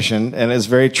gotten permission, and it's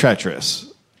very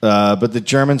treacherous. But the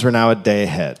Germans were now a day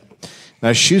ahead.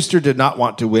 Now, Schuster did not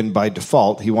want to win by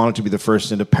default. He wanted to be the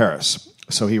first into Paris.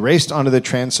 So he raced onto the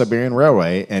Trans-Siberian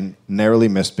Railway and narrowly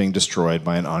missed being destroyed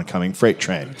by an oncoming freight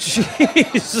train.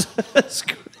 Jesus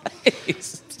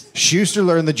Christ. Schuster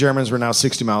learned the Germans were now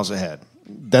 60 miles ahead.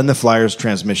 Then the Flyer's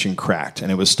transmission cracked,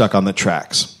 and it was stuck on the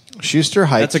tracks. Schuster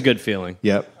hiked... That's a good feeling.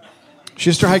 Yep.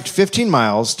 Schuster hiked 15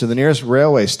 miles to the nearest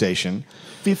railway station.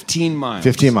 15 miles.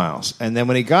 15 miles. And then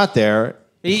when he got there...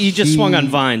 He just swung on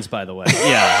vines, by the way.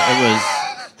 Yeah, it was...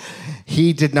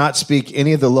 He did not speak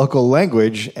any of the local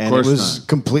language, and it was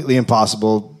completely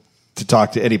impossible to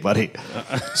talk to anybody.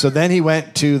 So then he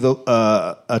went to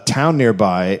a town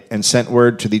nearby and sent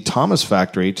word to the Thomas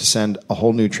factory to send a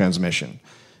whole new transmission.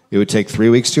 It would take 3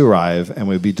 weeks to arrive and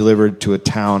would be delivered to a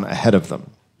town ahead of them.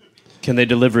 Can they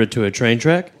deliver it to a train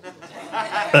track?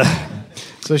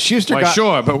 So Schuster got...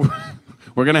 Sure, but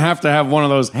we're going to have one of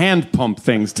those hand pump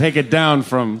things. Take it down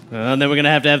from... And then we're going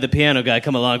to have the piano guy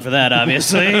come along for that,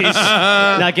 obviously. He's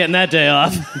not getting that day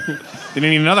off. They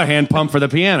need another hand pump for the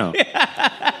piano.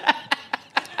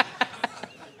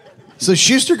 So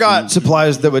Schuster got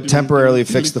supplies that would temporarily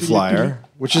fix the Flyer,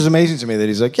 which is amazing to me that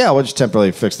he's like, yeah, we'll just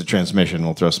temporarily fix the transmission.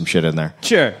 We'll throw some shit in there.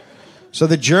 Sure. So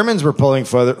the Germans were pulling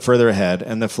further ahead,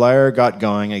 and the Flyer got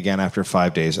going again after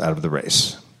 5 days out of the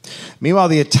race. Meanwhile,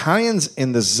 the Italians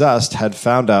in the Zust had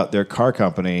found out their car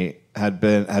company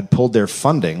had pulled their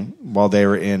funding while they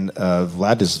were in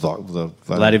Vladivostok.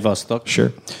 Vladivostok.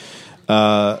 Sure.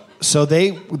 So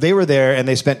they were there, and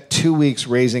they spent 2 weeks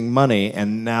raising money,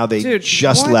 and now they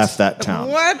just left that town.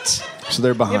 What? So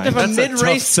they're behind. You have to have a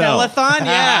mid-race telethon?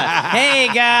 Yeah. Hey,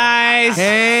 guys.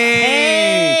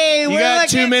 Hey. You got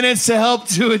 2 minutes to help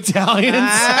 2 Italians?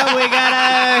 We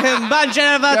got a bunch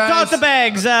of tote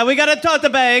bags. We got a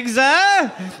tote bags.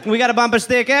 We got a bumper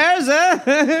stickers.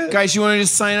 Guys, you want to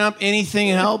just sign up? Anything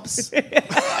helps.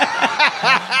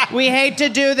 We hate to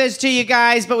do this to you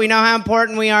guys, but we know how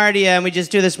important we are to you, and we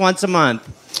just do this once a month.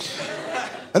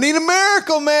 I need a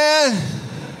miracle, man.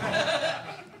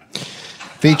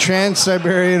 The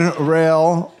Trans-Siberian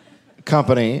Rail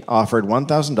Company offered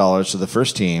 $1,000 to the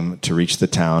first team to reach the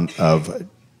town of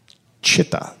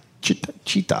Chita.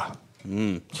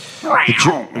 The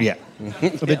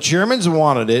Germans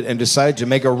wanted it and decided to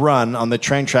make a run on the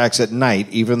train tracks at night,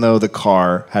 even though the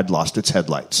car had lost its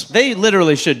headlights. They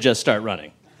literally should just start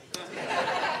running.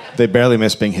 They barely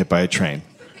missed being hit by a train.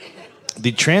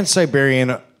 The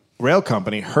Trans-Siberian Rail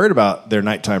Company heard about their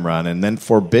nighttime run and then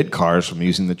forbid cars from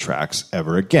using the tracks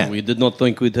ever again. We did not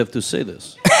think we'd have to say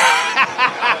this.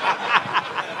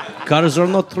 Cars are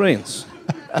not trains.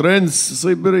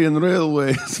 Trans-Siberian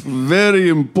Railway is very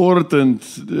important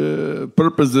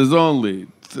purposes only.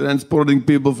 Transporting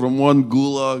people from one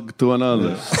gulag to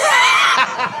another.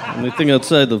 Anything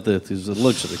outside of that is a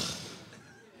luxury.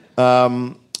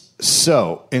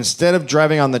 So, instead of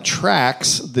driving on the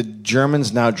tracks, the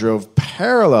Germans now drove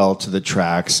parallel to the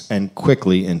tracks and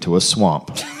quickly into a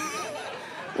swamp.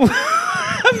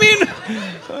 I mean...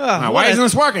 why isn't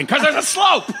this working? Because there's a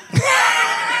slope!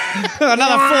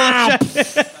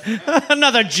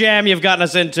 Another jam you've gotten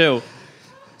us into.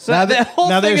 So the whole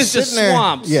thing is just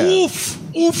swamps. Yeah.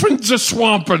 Oof into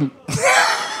swamping.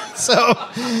 So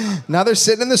now they're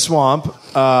sitting in the swamp,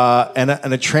 and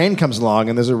a train comes along,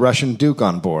 and there's a Russian Duke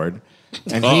on board.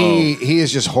 And he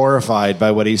is just horrified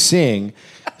by what he's seeing.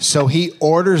 So he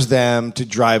orders them to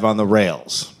drive on the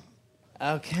rails.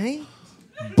 Okay.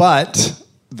 But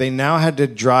they now had to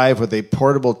drive with a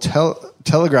portable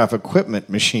telegraph equipment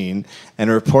machine and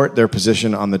report their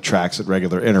position on the tracks at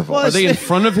regular intervals. Are they in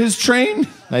front of his train?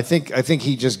 I think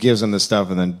he just gives them the stuff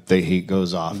and then he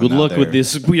goes off. Good luck with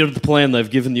this weird plan I've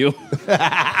given you.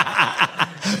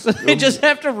 So they just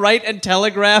have to write and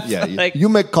telegraph. Yeah, you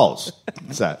make calls.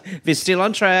 What's that? We're still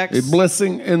on tracks. A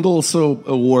blessing and also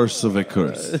a worse of a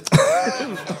curse.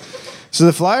 So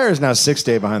the flyer is now 6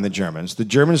 days behind the Germans. The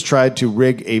Germans tried to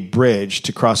rig a bridge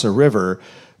to cross a river,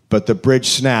 but the bridge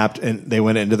snapped and they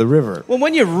went into the river. Well,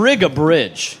 when you rig a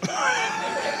bridge,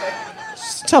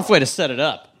 it's a tough way to set it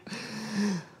up.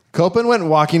 Koppen went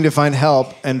walking to find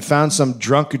help and found some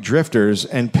drunk drifters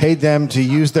and paid them to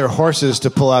use their horses to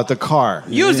pull out the car.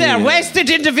 You there, wasted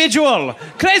individual!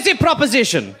 Crazy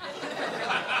proposition!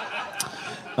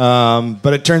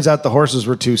 But it turns out the horses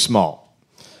were too small.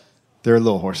 They're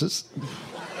little horses.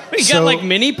 You got like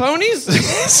mini ponies?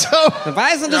 So the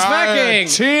bison is working.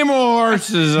 Team of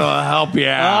horses will help you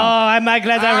out. Oh, I'm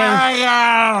glad I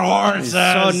got horses.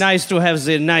 It's so nice to have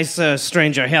the nice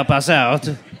stranger help us out.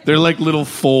 They're like little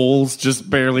foals just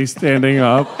barely standing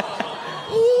up. Not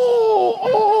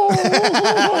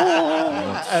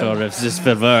sure if this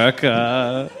will work.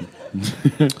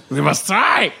 We must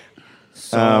try.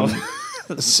 So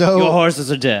Your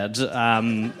horses are dead.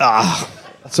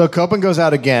 So Koppen goes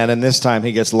out again, and this time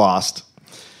he gets lost.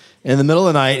 In the middle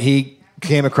of the night, he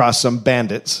came across some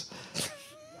bandits.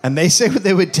 And they say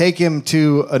they would take him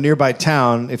to a nearby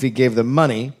town if he gave them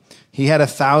money. He had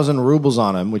 1,000 rubles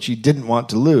on him, which he didn't want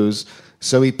to lose.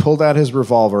 So he pulled out his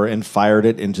revolver and fired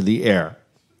it into the air.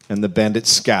 And the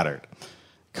bandits scattered.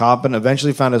 Koppen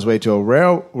eventually found his way to a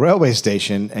railway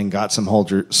station and got some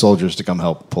soldiers to come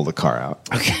help pull the car out.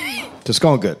 Okay. Just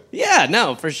going good. Yeah,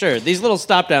 no, for sure. These little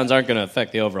stop downs aren't going to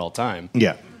affect the overall time.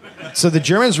 Yeah. So the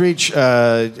Germans reach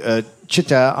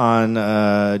Chita on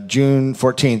June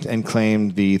 14th and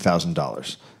claimed the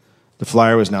 $1,000. The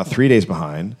flyer was now 3 days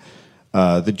behind.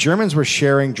 The Germans were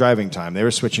sharing driving time. They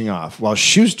were switching off, while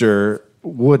Schuster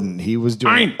wouldn't. He was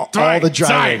doing all the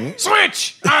driving.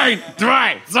 Switch!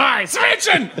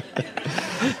 Switching!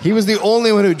 He was the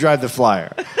only one who would drive the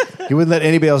flyer. He wouldn't let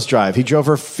anybody else drive. He drove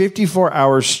for 54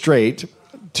 hours straight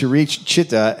to reach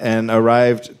Chita and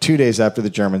arrived 2 days after the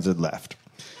Germans had left.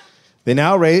 They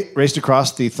now raced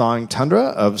across the thawing tundra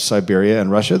of Siberia and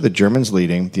Russia, the Germans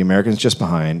leading, the Americans just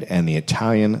behind, and the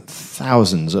Italian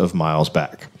thousands of miles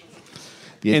back.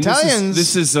 The Italians...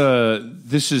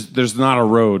 This is there's not a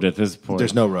road at this point.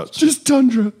 There's no roads. Just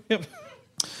tundra. Yep.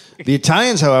 The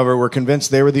Italians, however, were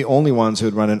convinced they were the only ones who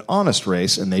had run an honest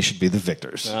race, and they should be the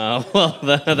victors. Well,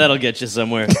 that'll get you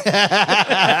somewhere.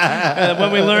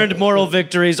 When we learned moral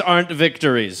victories aren't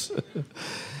victories.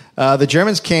 The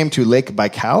Germans came to Lake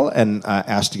Baikal and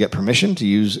asked to get permission to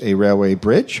use a railway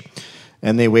bridge,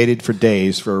 and they waited for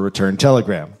days for a return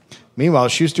telegram. Meanwhile,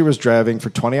 Schuster was driving for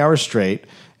 20 hours straight,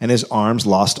 and his arms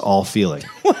lost all feeling.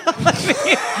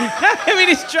 I mean,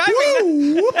 he's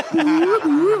driving.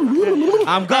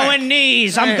 I'm going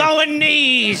knees. I'm going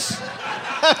knees.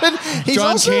 He's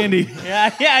John also, Candy. Yeah.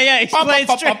 He's playing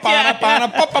straight.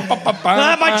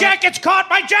 My jacket's caught.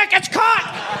 My jacket's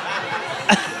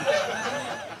caught.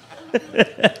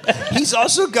 He's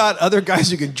also got other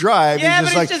guys who can drive. Yeah,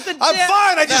 he's but just he's like, just a I'm dad.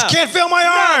 fine. I just can't feel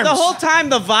my arms. The whole time,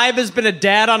 the vibe has been a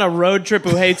dad on a road trip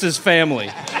who hates his family.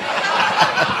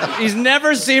 He's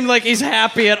never seemed like he's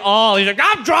happy at all. He's like,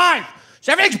 I'm driving.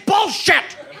 Everything's bullshit.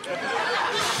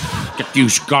 Get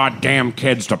these goddamn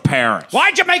kids to Paris.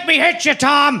 Why'd you make me hit you,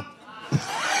 Tom?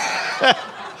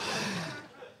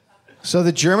 So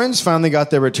the Germans finally got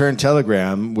their return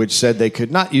telegram, which said they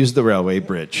could not use the railway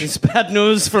bridge. It's bad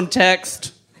news from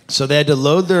text. So they had to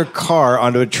load their car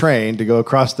onto a train to go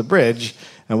across the bridge.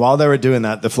 And while they were doing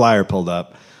that, the flyer pulled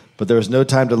up. But there was no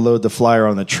time to load the flyer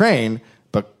on the train.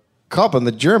 But Koppen,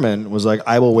 the German, was like,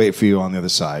 I will wait for you on the other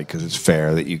side because it's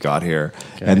fair that you got here.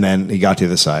 Okay. And then he got to the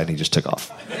other side and he just took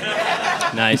off.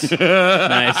 Nice.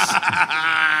 Nice.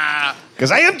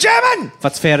 Because I am German!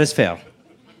 What's fair is fair.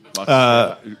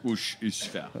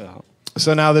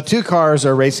 So now the two cars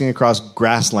are racing across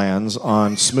grasslands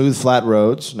on smooth, flat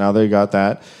roads. Now they got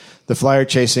that. The flyer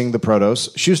chasing the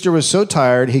Protos. Schuster was so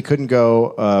tired he couldn't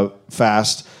go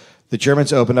fast. The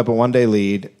Germans opened up a one-day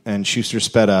lead, and Schuster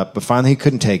sped up, but finally he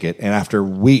couldn't take it. And after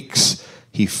weeks,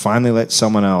 he finally let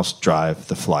someone else drive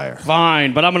the flyer.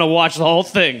 Fine, but I'm going to watch the whole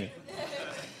thing.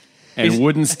 And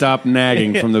wouldn't stop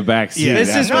nagging from the back seat. Yeah,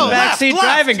 this is when backseat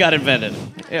driving got invented.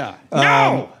 Yeah.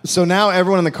 No! So now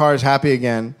everyone in the car is happy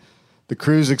again. The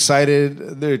crew's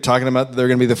excited. They're talking about they're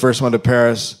going to be the first one to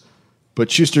Paris.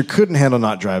 But Schuster couldn't handle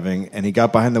not driving, and he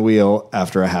got behind the wheel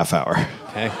after a half hour.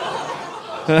 Okay.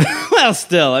 Well,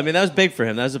 still, I mean, that was big for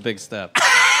him. That was a big step.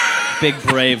 Big,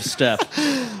 brave step.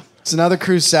 So now the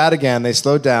crew's sad again. They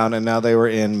slowed down, and now they were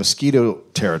in mosquito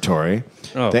territory.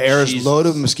 Oh, the air is loaded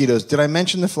with mosquitoes. Did I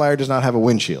mention the flyer does not have a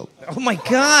windshield? Oh, my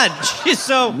God. Jeez,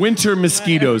 so... Winter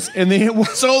mosquitoes. And they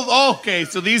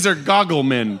so these are goggle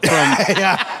men from...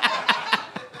 Yeah.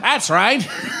 That's right.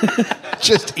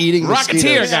 Just eating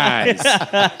Rocketeer mosquitoes. guys.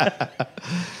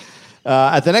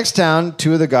 At the next town,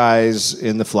 two of the guys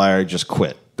in the flyer just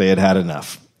quit. They had had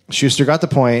enough. Schuster got the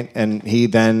point, and he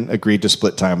then agreed to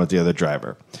split time with the other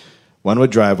driver. One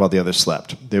would drive while the other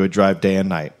slept. They would drive day and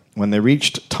night. When they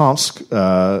reached Tomsk,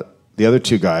 the other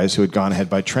two guys who had gone ahead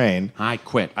by train... I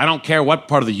quit. I don't care what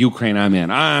part of the Ukraine I'm in.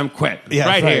 I'm quit. Yeah,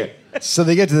 right here. So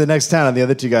they get to the next town, and the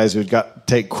other two guys who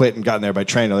had quit and gotten there by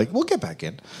train are like, we'll get back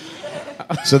in.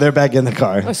 So they're back in the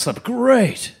car. I slept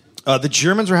great. The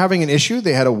Germans were having an issue.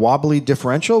 They had a wobbly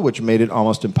differential, which made it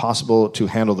almost impossible to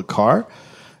handle the car.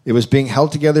 It was being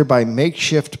held together by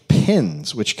makeshift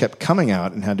pins, which kept coming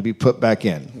out and had to be put back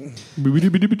in.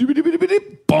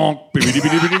 Bonk.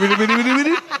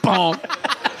 Bonk.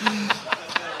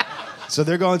 So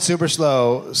they're going super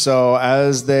slow. So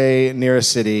as they near a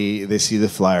city, they see the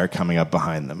flyer coming up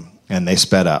behind them, and they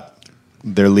sped up.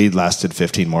 Their lead lasted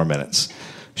 15 more minutes.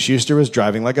 Schuster was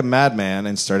driving like a madman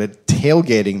and started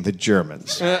tailgating the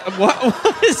Germans.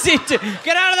 What is he doing?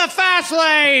 Get out of the fast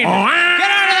lane! Get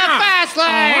out of the fast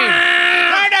lane!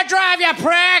 Learn to drive, you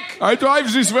prick! I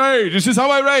drive this way. This is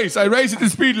how I race. I race at the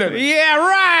speed limit. Yeah,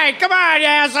 right! Come on, you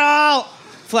asshole!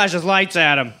 Flashes lights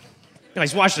at him.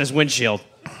 He's washing his windshield.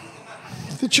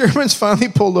 The Germans finally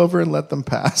pulled over and let them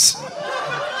pass.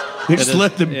 They just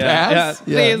let them pass?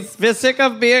 Yeah. Please, we're sick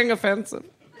of being offensive.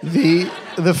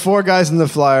 The four guys in the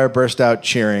flyer burst out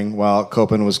cheering while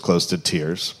Koppen was close to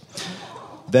tears.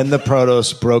 Then the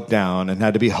Protos broke down and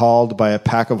had to be hauled by a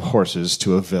pack of horses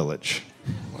to a village.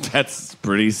 That's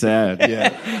pretty sad.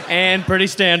 Yeah. And pretty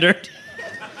standard.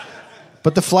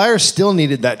 But the flyer still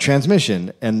needed that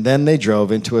transmission, and then they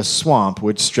drove into a swamp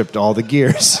which stripped all the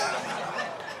gears.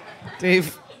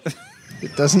 Dave.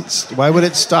 It doesn't... Why would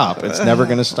it stop? It's never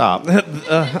going to stop.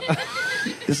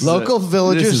 Local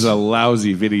villagers... This is a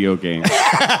lousy video game.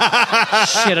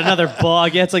 Shit, another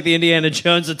bog. Yeah, it's like the Indiana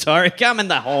Jones Atari. I'm in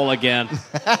the hole again.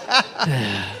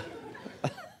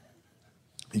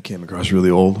 You came across really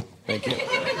old. Thank you.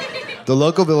 The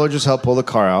local villagers helped pull the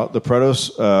car out. The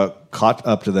Protos caught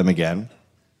up to them again.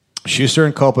 Schuster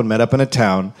and Koppen met up in a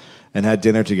town and had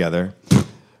dinner together.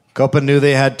 Koppen knew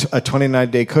they had a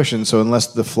 29-day cushion, so unless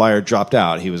the flyer dropped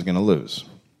out, he was going to lose.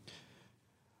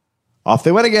 Off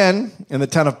they went again. In the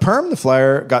town of Perm, the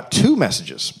flyer got two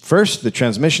messages. First, the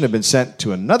transmission had been sent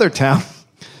to another town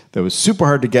that was super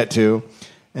hard to get to,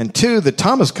 And 2, the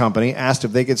Thomas Company asked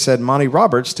if they could send Monty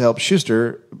Roberts to help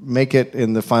Schuster make it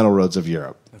in the final roads of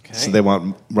Europe. Okay. So they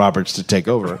want Roberts to take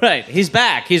over. Right. He's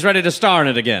back. He's ready to star in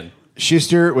it again.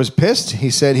 Schuster was pissed. He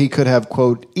said he could have,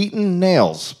 quote, eaten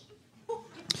nails.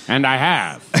 And I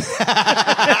have.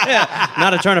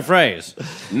 Not a turn of phrase.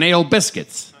 Nail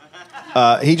biscuits.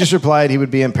 He just replied he would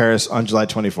be in Paris on July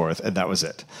 24th, and that was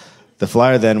it. The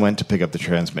flyer then went to pick up the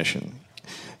transmission.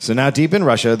 So now deep in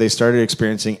Russia, they started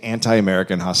experiencing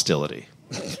anti-American hostility.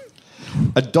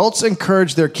 Adults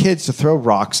encouraged their kids to throw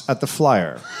rocks at the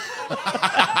flyer.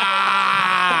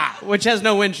 Which has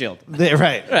no windshield.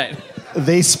 Right.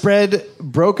 They spread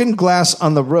broken glass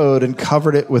on the road and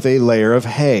covered it with a layer of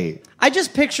hay. I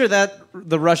just picture that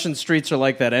the Russian streets are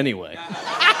like that anyway.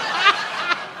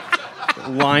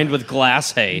 Lined with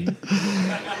glass hay.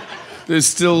 There's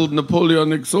still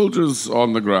Napoleonic soldiers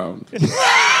on the ground.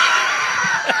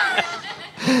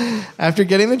 After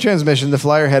getting the transmission, the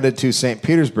flyer headed to St.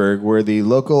 Petersburg, where the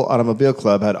local automobile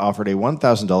club had offered a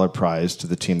 $1,000 prize to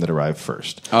the team that arrived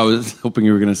first. I was hoping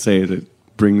you were going to say that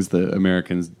it brings the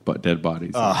Americans' dead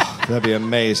bodies. Oh, that'd be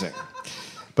amazing.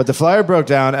 But the flyer broke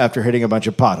down after hitting a bunch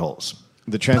of potholes.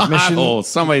 The transmission... Potholes.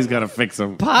 Somebody's got to fix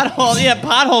them. Potholes. Yeah,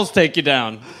 potholes take you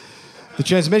down. The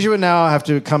transmission would now have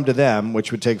to come to them,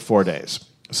 which would take 4 days.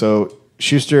 So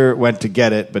Schuster went to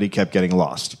get it, but he kept getting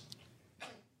lost.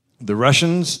 The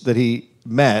Russians that he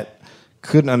met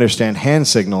couldn't understand hand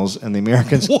signals, and the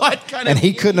Americans... What kind of... And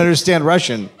he couldn't understand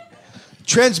Russian.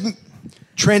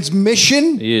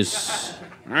 Transmission? Yes.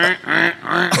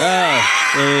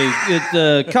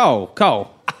 Cow.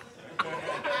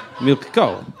 Milk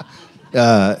cow.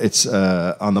 It's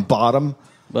on the bottom.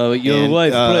 Your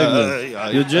wife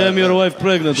pregnant. You jam your wife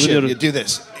pregnant. Shit, you do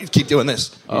this. You keep doing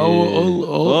this.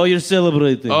 Oh, you're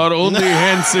celebrating. Our only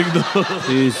hand signal.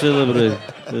 You celebrate.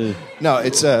 No,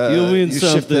 it's... you win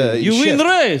something. You win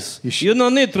race. You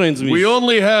don't need transmission. We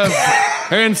only have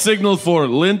hand signal for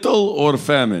lintel or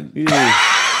famine.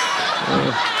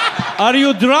 Are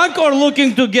you drunk or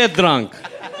looking to get drunk?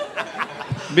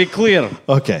 Be clear.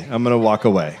 Okay, I'm going to walk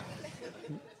away.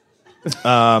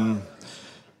 So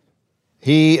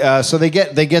they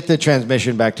get the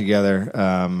transmission back together.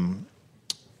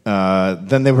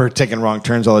 Then they were taking wrong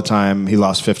turns all the time. He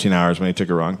lost 15 hours when he took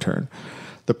a wrong turn.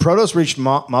 The Protos reached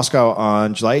Moscow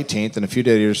on July 18th, and a few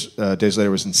days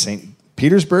later was in St.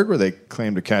 Petersburg, where they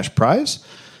claimed a cash prize.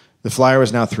 The flyer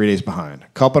was now 3 days behind.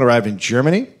 Kopin arrived in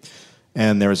Germany,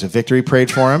 and there was a victory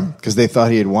parade for him because they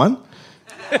thought he had won.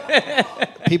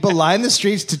 People lined the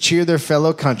streets to cheer their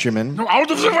fellow countrymen. Out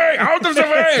of the way! Out of the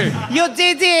way! You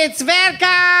did it!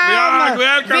 Welcome!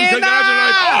 Welcome!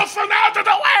 Congratulations! Off and out of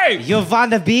the way! You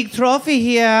won a big trophy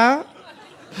here.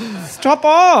 Stop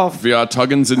off! We are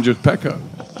Tuggins and Jupeka.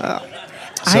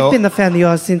 I've been a fan of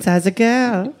yours since I was a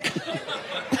girl.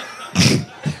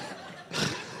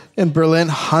 In Berlin,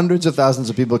 hundreds of thousands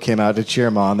of people came out to cheer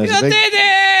him on. There's a big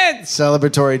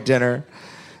celebratory dinner.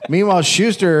 Meanwhile,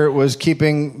 Schuster was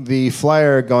keeping the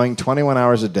flyer going 21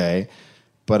 hours a day,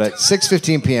 but at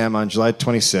 6:15 p.m. on July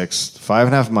 26th,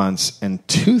 5.5 months and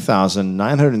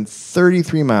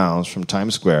 2,933 miles from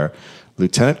Times Square,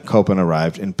 Lieutenant Kopin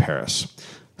arrived in Paris,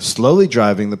 slowly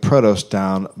driving the Protos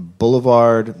down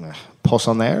Boulevard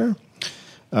Poissonnière.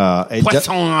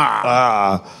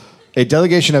 A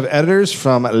delegation of editors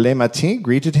from Le Matin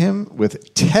greeted him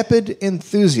with tepid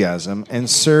enthusiasm and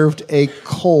served a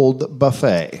cold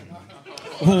buffet.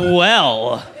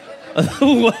 Well,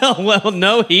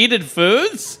 no heated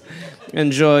foods?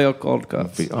 Enjoy your cold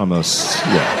coffee. Almost,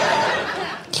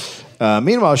 yeah.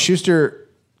 Meanwhile, Schuster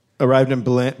arrived in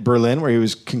Berlin, where he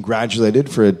was congratulated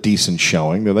for a decent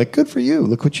showing. They're like, good for you.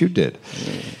 Look what you did.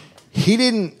 They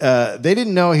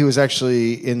didn't know he was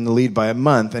actually in the lead by a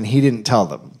month, and he didn't tell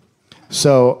them.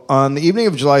 So, on the evening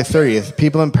of July 30th,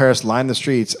 people in Paris lined the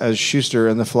streets as Schuster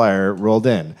and the flyer rolled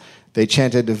in. They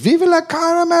chanted, "Vive la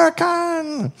car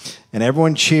Americaine!" And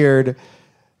everyone cheered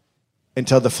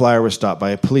until the flyer was stopped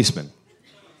by a policeman.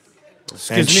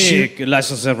 Excuse me,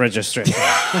 license and registration.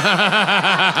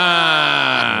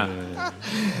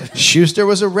 Schuster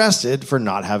was arrested for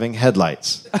not having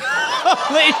headlights.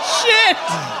 Holy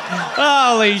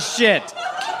shit!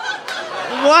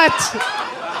 What?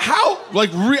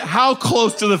 How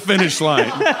close to the finish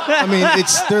line? I mean,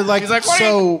 they're like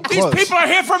so close. These people are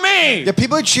here for me. Yeah,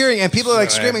 people are cheering and people are like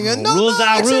screaming. No, rules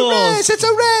are rules. It's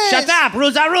a race. Shut up.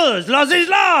 Rules are rules. Laws is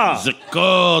law. The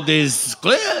code is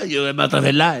clear. You are not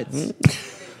having lights.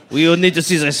 We will need to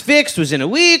see this fixed within a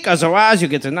week. Otherwise, you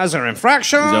get another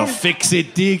infraction. The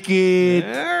fix-it ticket.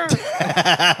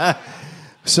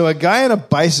 So a guy on a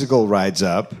bicycle rides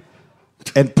up,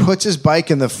 and puts his bike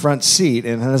in the front seat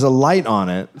and has a light on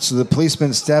it, so the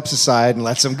policeman steps aside and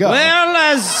lets him go. Well,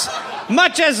 as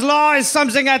much as law is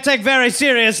something I take very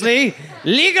seriously,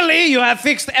 legally you have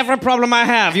fixed every problem I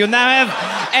have. You now have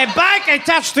a bike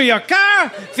attached to your car.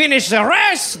 Finish the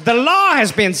race. The law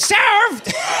has been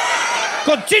served.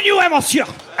 Continue, monsieur.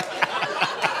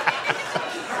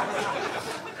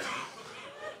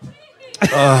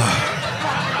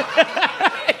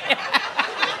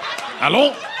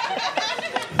 Hello?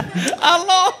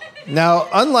 Hello? Now,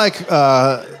 unlike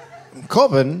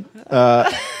Copen,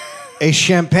 a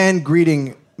champagne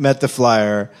greeting met the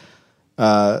flyer.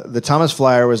 The Thomas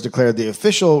Flyer was declared the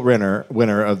official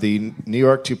winner of the New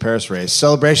York to Paris race.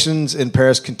 Celebrations in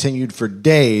Paris continued for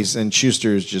days, and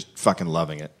Schuster is just fucking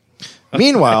loving it.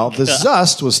 Meanwhile, the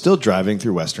Zust was still driving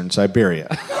through western Siberia.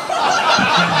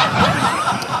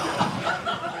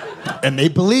 And they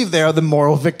believe they are the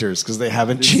moral victors because they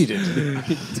haven't cheated.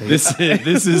 This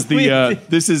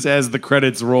is as the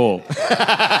credits roll.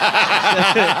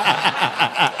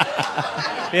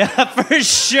 Yeah, for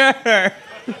sure.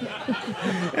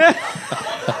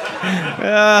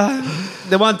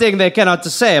 The one thing they cannot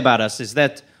say about us is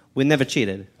that we never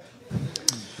cheated.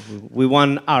 We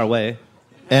won our way.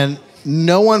 And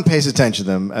no one pays attention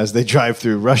to them as they drive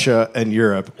through Russia and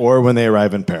Europe or when they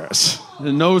arrive in Paris.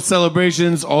 No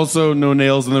celebrations, also no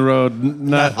nails in the road.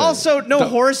 Nothing. Also, no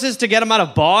horses to get them out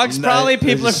of bogs, probably.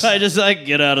 People are probably just like,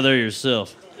 get out of there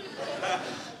yourself.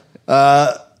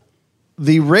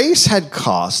 The race had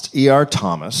cost E.R.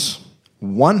 Thomas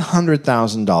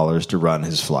 $100,000 to run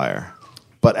his Flyer.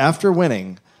 But after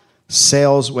winning,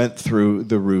 sales went through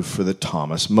the roof for the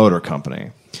Thomas Motor Company.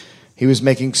 He was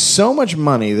making so much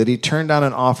money that he turned down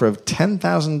an offer of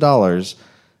 $10,000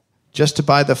 just to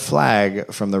buy the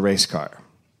flag from the race car.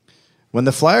 When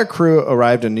the Flyer crew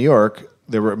arrived in New York,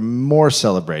 there were more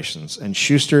celebrations, and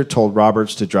Schuster told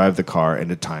Roberts to drive the car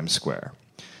into Times Square.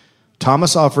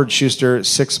 Thomas offered Schuster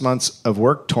 6 months of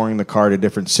work touring the car to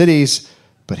different cities,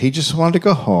 but he just wanted to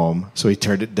go home, so he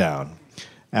turned it down.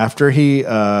 After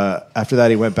that,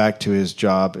 he went back to his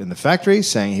job in the factory,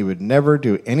 saying he would never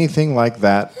do anything like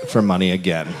that for money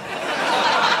again.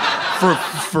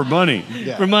 For money.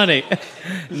 Yeah. For money.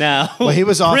 Now, well, he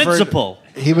was offered, principle.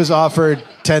 He was offered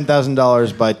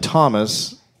 $10,000 by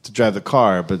Thomas to drive the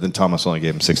car, but then Thomas only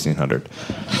gave him $1,600.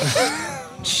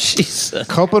 Jesus.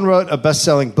 Copeland wrote a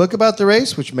best-selling book about the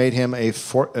race, which made him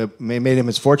made him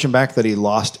his fortune back that he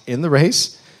lost in the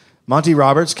race. Monty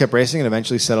Roberts kept racing and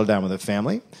eventually settled down with a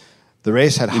family. The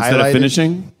race had Instead highlighted... of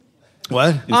finishing?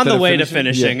 What? On the way to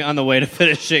finishing. On the way to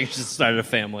finishing, just started a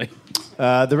family.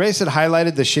 The race had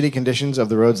highlighted the shitty conditions of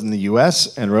the roads in the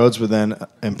U.S., and roads were then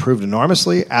improved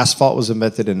enormously. Asphalt was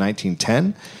invented in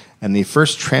 1910, and the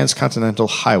first transcontinental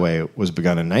highway was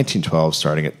begun in 1912,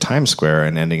 starting at Times Square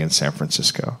and ending in San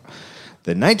Francisco.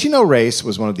 The 1900 race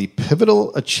was one of the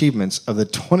pivotal achievements of the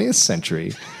 20th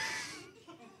century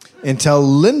until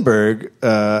Lindbergh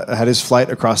had his flight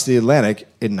across the Atlantic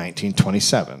in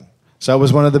 1927. So it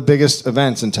was one of the biggest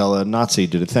events until a Nazi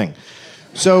did a thing.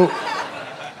 So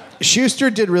Schuster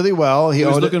did really well. He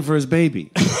was looking for his baby.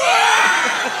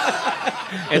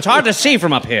 It's hard to see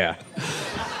from up here.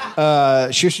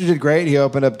 Schuster did great. He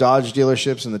opened up Dodge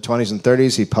dealerships in the 20s and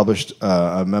 30s. He published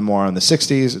a memoir in the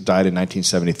 60s. Died in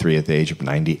 1973 at the age of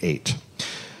 98.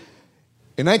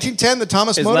 In 1910, the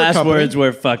Thomas Motor Company... His last words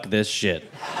were, fuck this shit.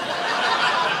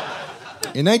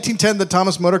 In 1910, the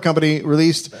Thomas Motor Company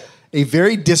released a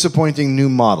very disappointing new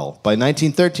model. By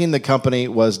 1913, the company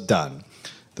was done.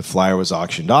 The Flyer was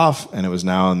auctioned off, and it was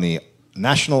now in the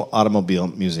National Automobile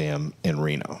Museum in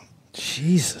Reno.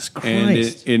 Jesus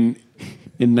Christ. And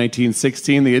in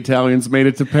 1916, the Italians made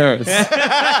it to Paris.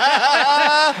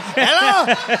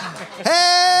 Hello?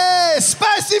 Hey,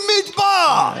 spicy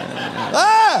meatball!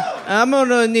 I'm going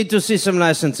to need to see some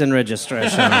license and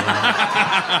registration.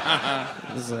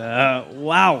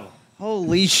 Wow.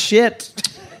 Holy shit.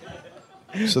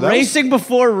 So Racing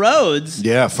before roads?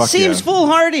 Yeah, fuck Seems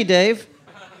foolhardy, Dave.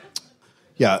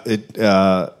 Yeah,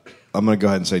 I'm going to go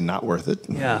ahead and say not worth it.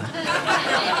 Yeah.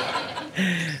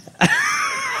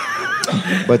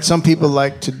 But some people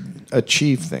like to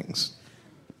achieve things.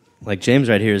 Like James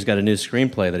right here has got a new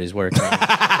screenplay that he's working on.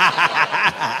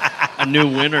 A new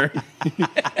winner.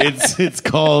 It's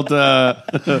called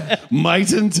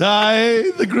Might and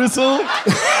Tie the Gristle.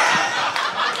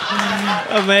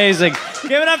 Amazing.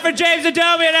 Give it up for James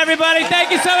Adomian, everybody.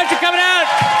 Thank you so much for coming out.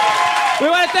 We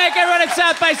want to thank everyone at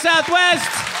South by Southwest.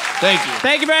 Thank you.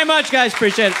 Thank you very much, guys.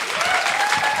 Appreciate it.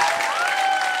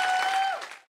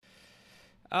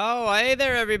 Oh, hey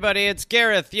there, everybody. It's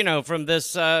Gareth, from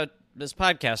this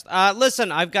podcast.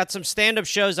 Listen, I've got some stand-up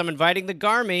shows. I'm inviting the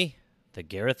Garmy the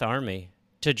Gareth Army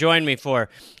to join me for.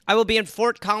 I will be in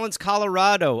Fort Collins,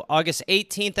 Colorado, August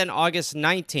 18th and August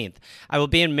 19th. I will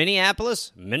be in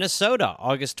Minneapolis, Minnesota,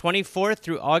 August 24th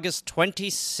through August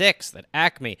 26th at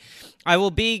Acme. I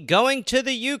will be going to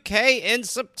the UK in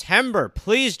September.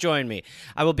 Please join me.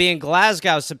 I will be in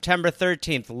Glasgow, September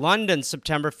 13th, London,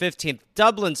 September 15th,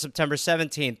 Dublin, September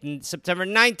 17th, and September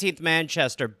 19th,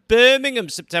 Manchester, Birmingham,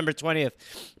 September 20th,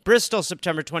 Bristol,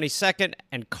 September 22nd,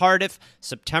 and Cardiff,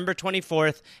 September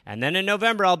 24th. And then in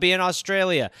November, I'll be in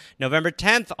Australia. November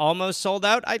 10th, almost sold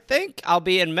out, I think. I'll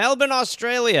be in Melbourne,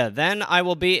 Australia. Then I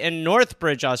will be in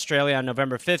Northbridge, Australia on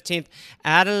November 15th.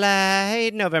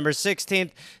 Adelaide, November 16th.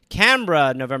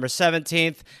 Canberra, November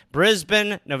 17th.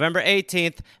 Brisbane, November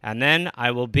 18th. And then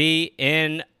I will be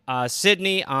in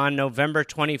Sydney on November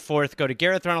 24th. Go to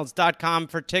GarethReynolds.com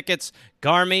for tickets.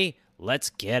 Garmy, let's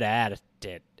get at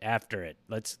it after it.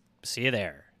 Let's see you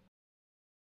there.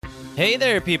 Hey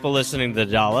there, people listening to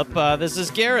The Dollop. This is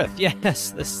Gareth.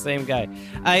 Yes, this same guy.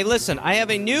 Listen, I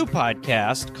have a new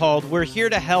podcast called We're Here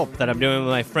to Help that I'm doing with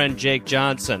my friend Jake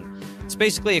Johnson. It's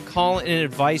basically a call and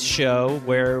advice show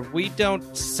where we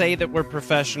don't say that we're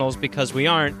professionals because we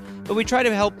aren't, but we try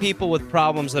to help people with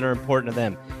problems that are important to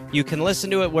them. You can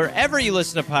listen to it wherever you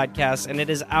listen to podcasts, and it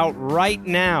is out right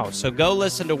now. So go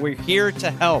listen to We're Here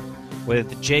to Help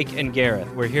with Jake and Gareth.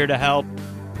 We're Here to Help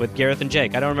with Gareth and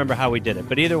Jake. I don't remember how we did it,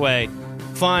 but either way,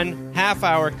 fun, half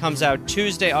hour, comes out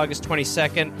Tuesday, August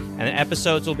 22nd, and the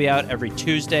episodes will be out every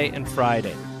Tuesday and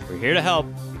Friday. We're Here to Help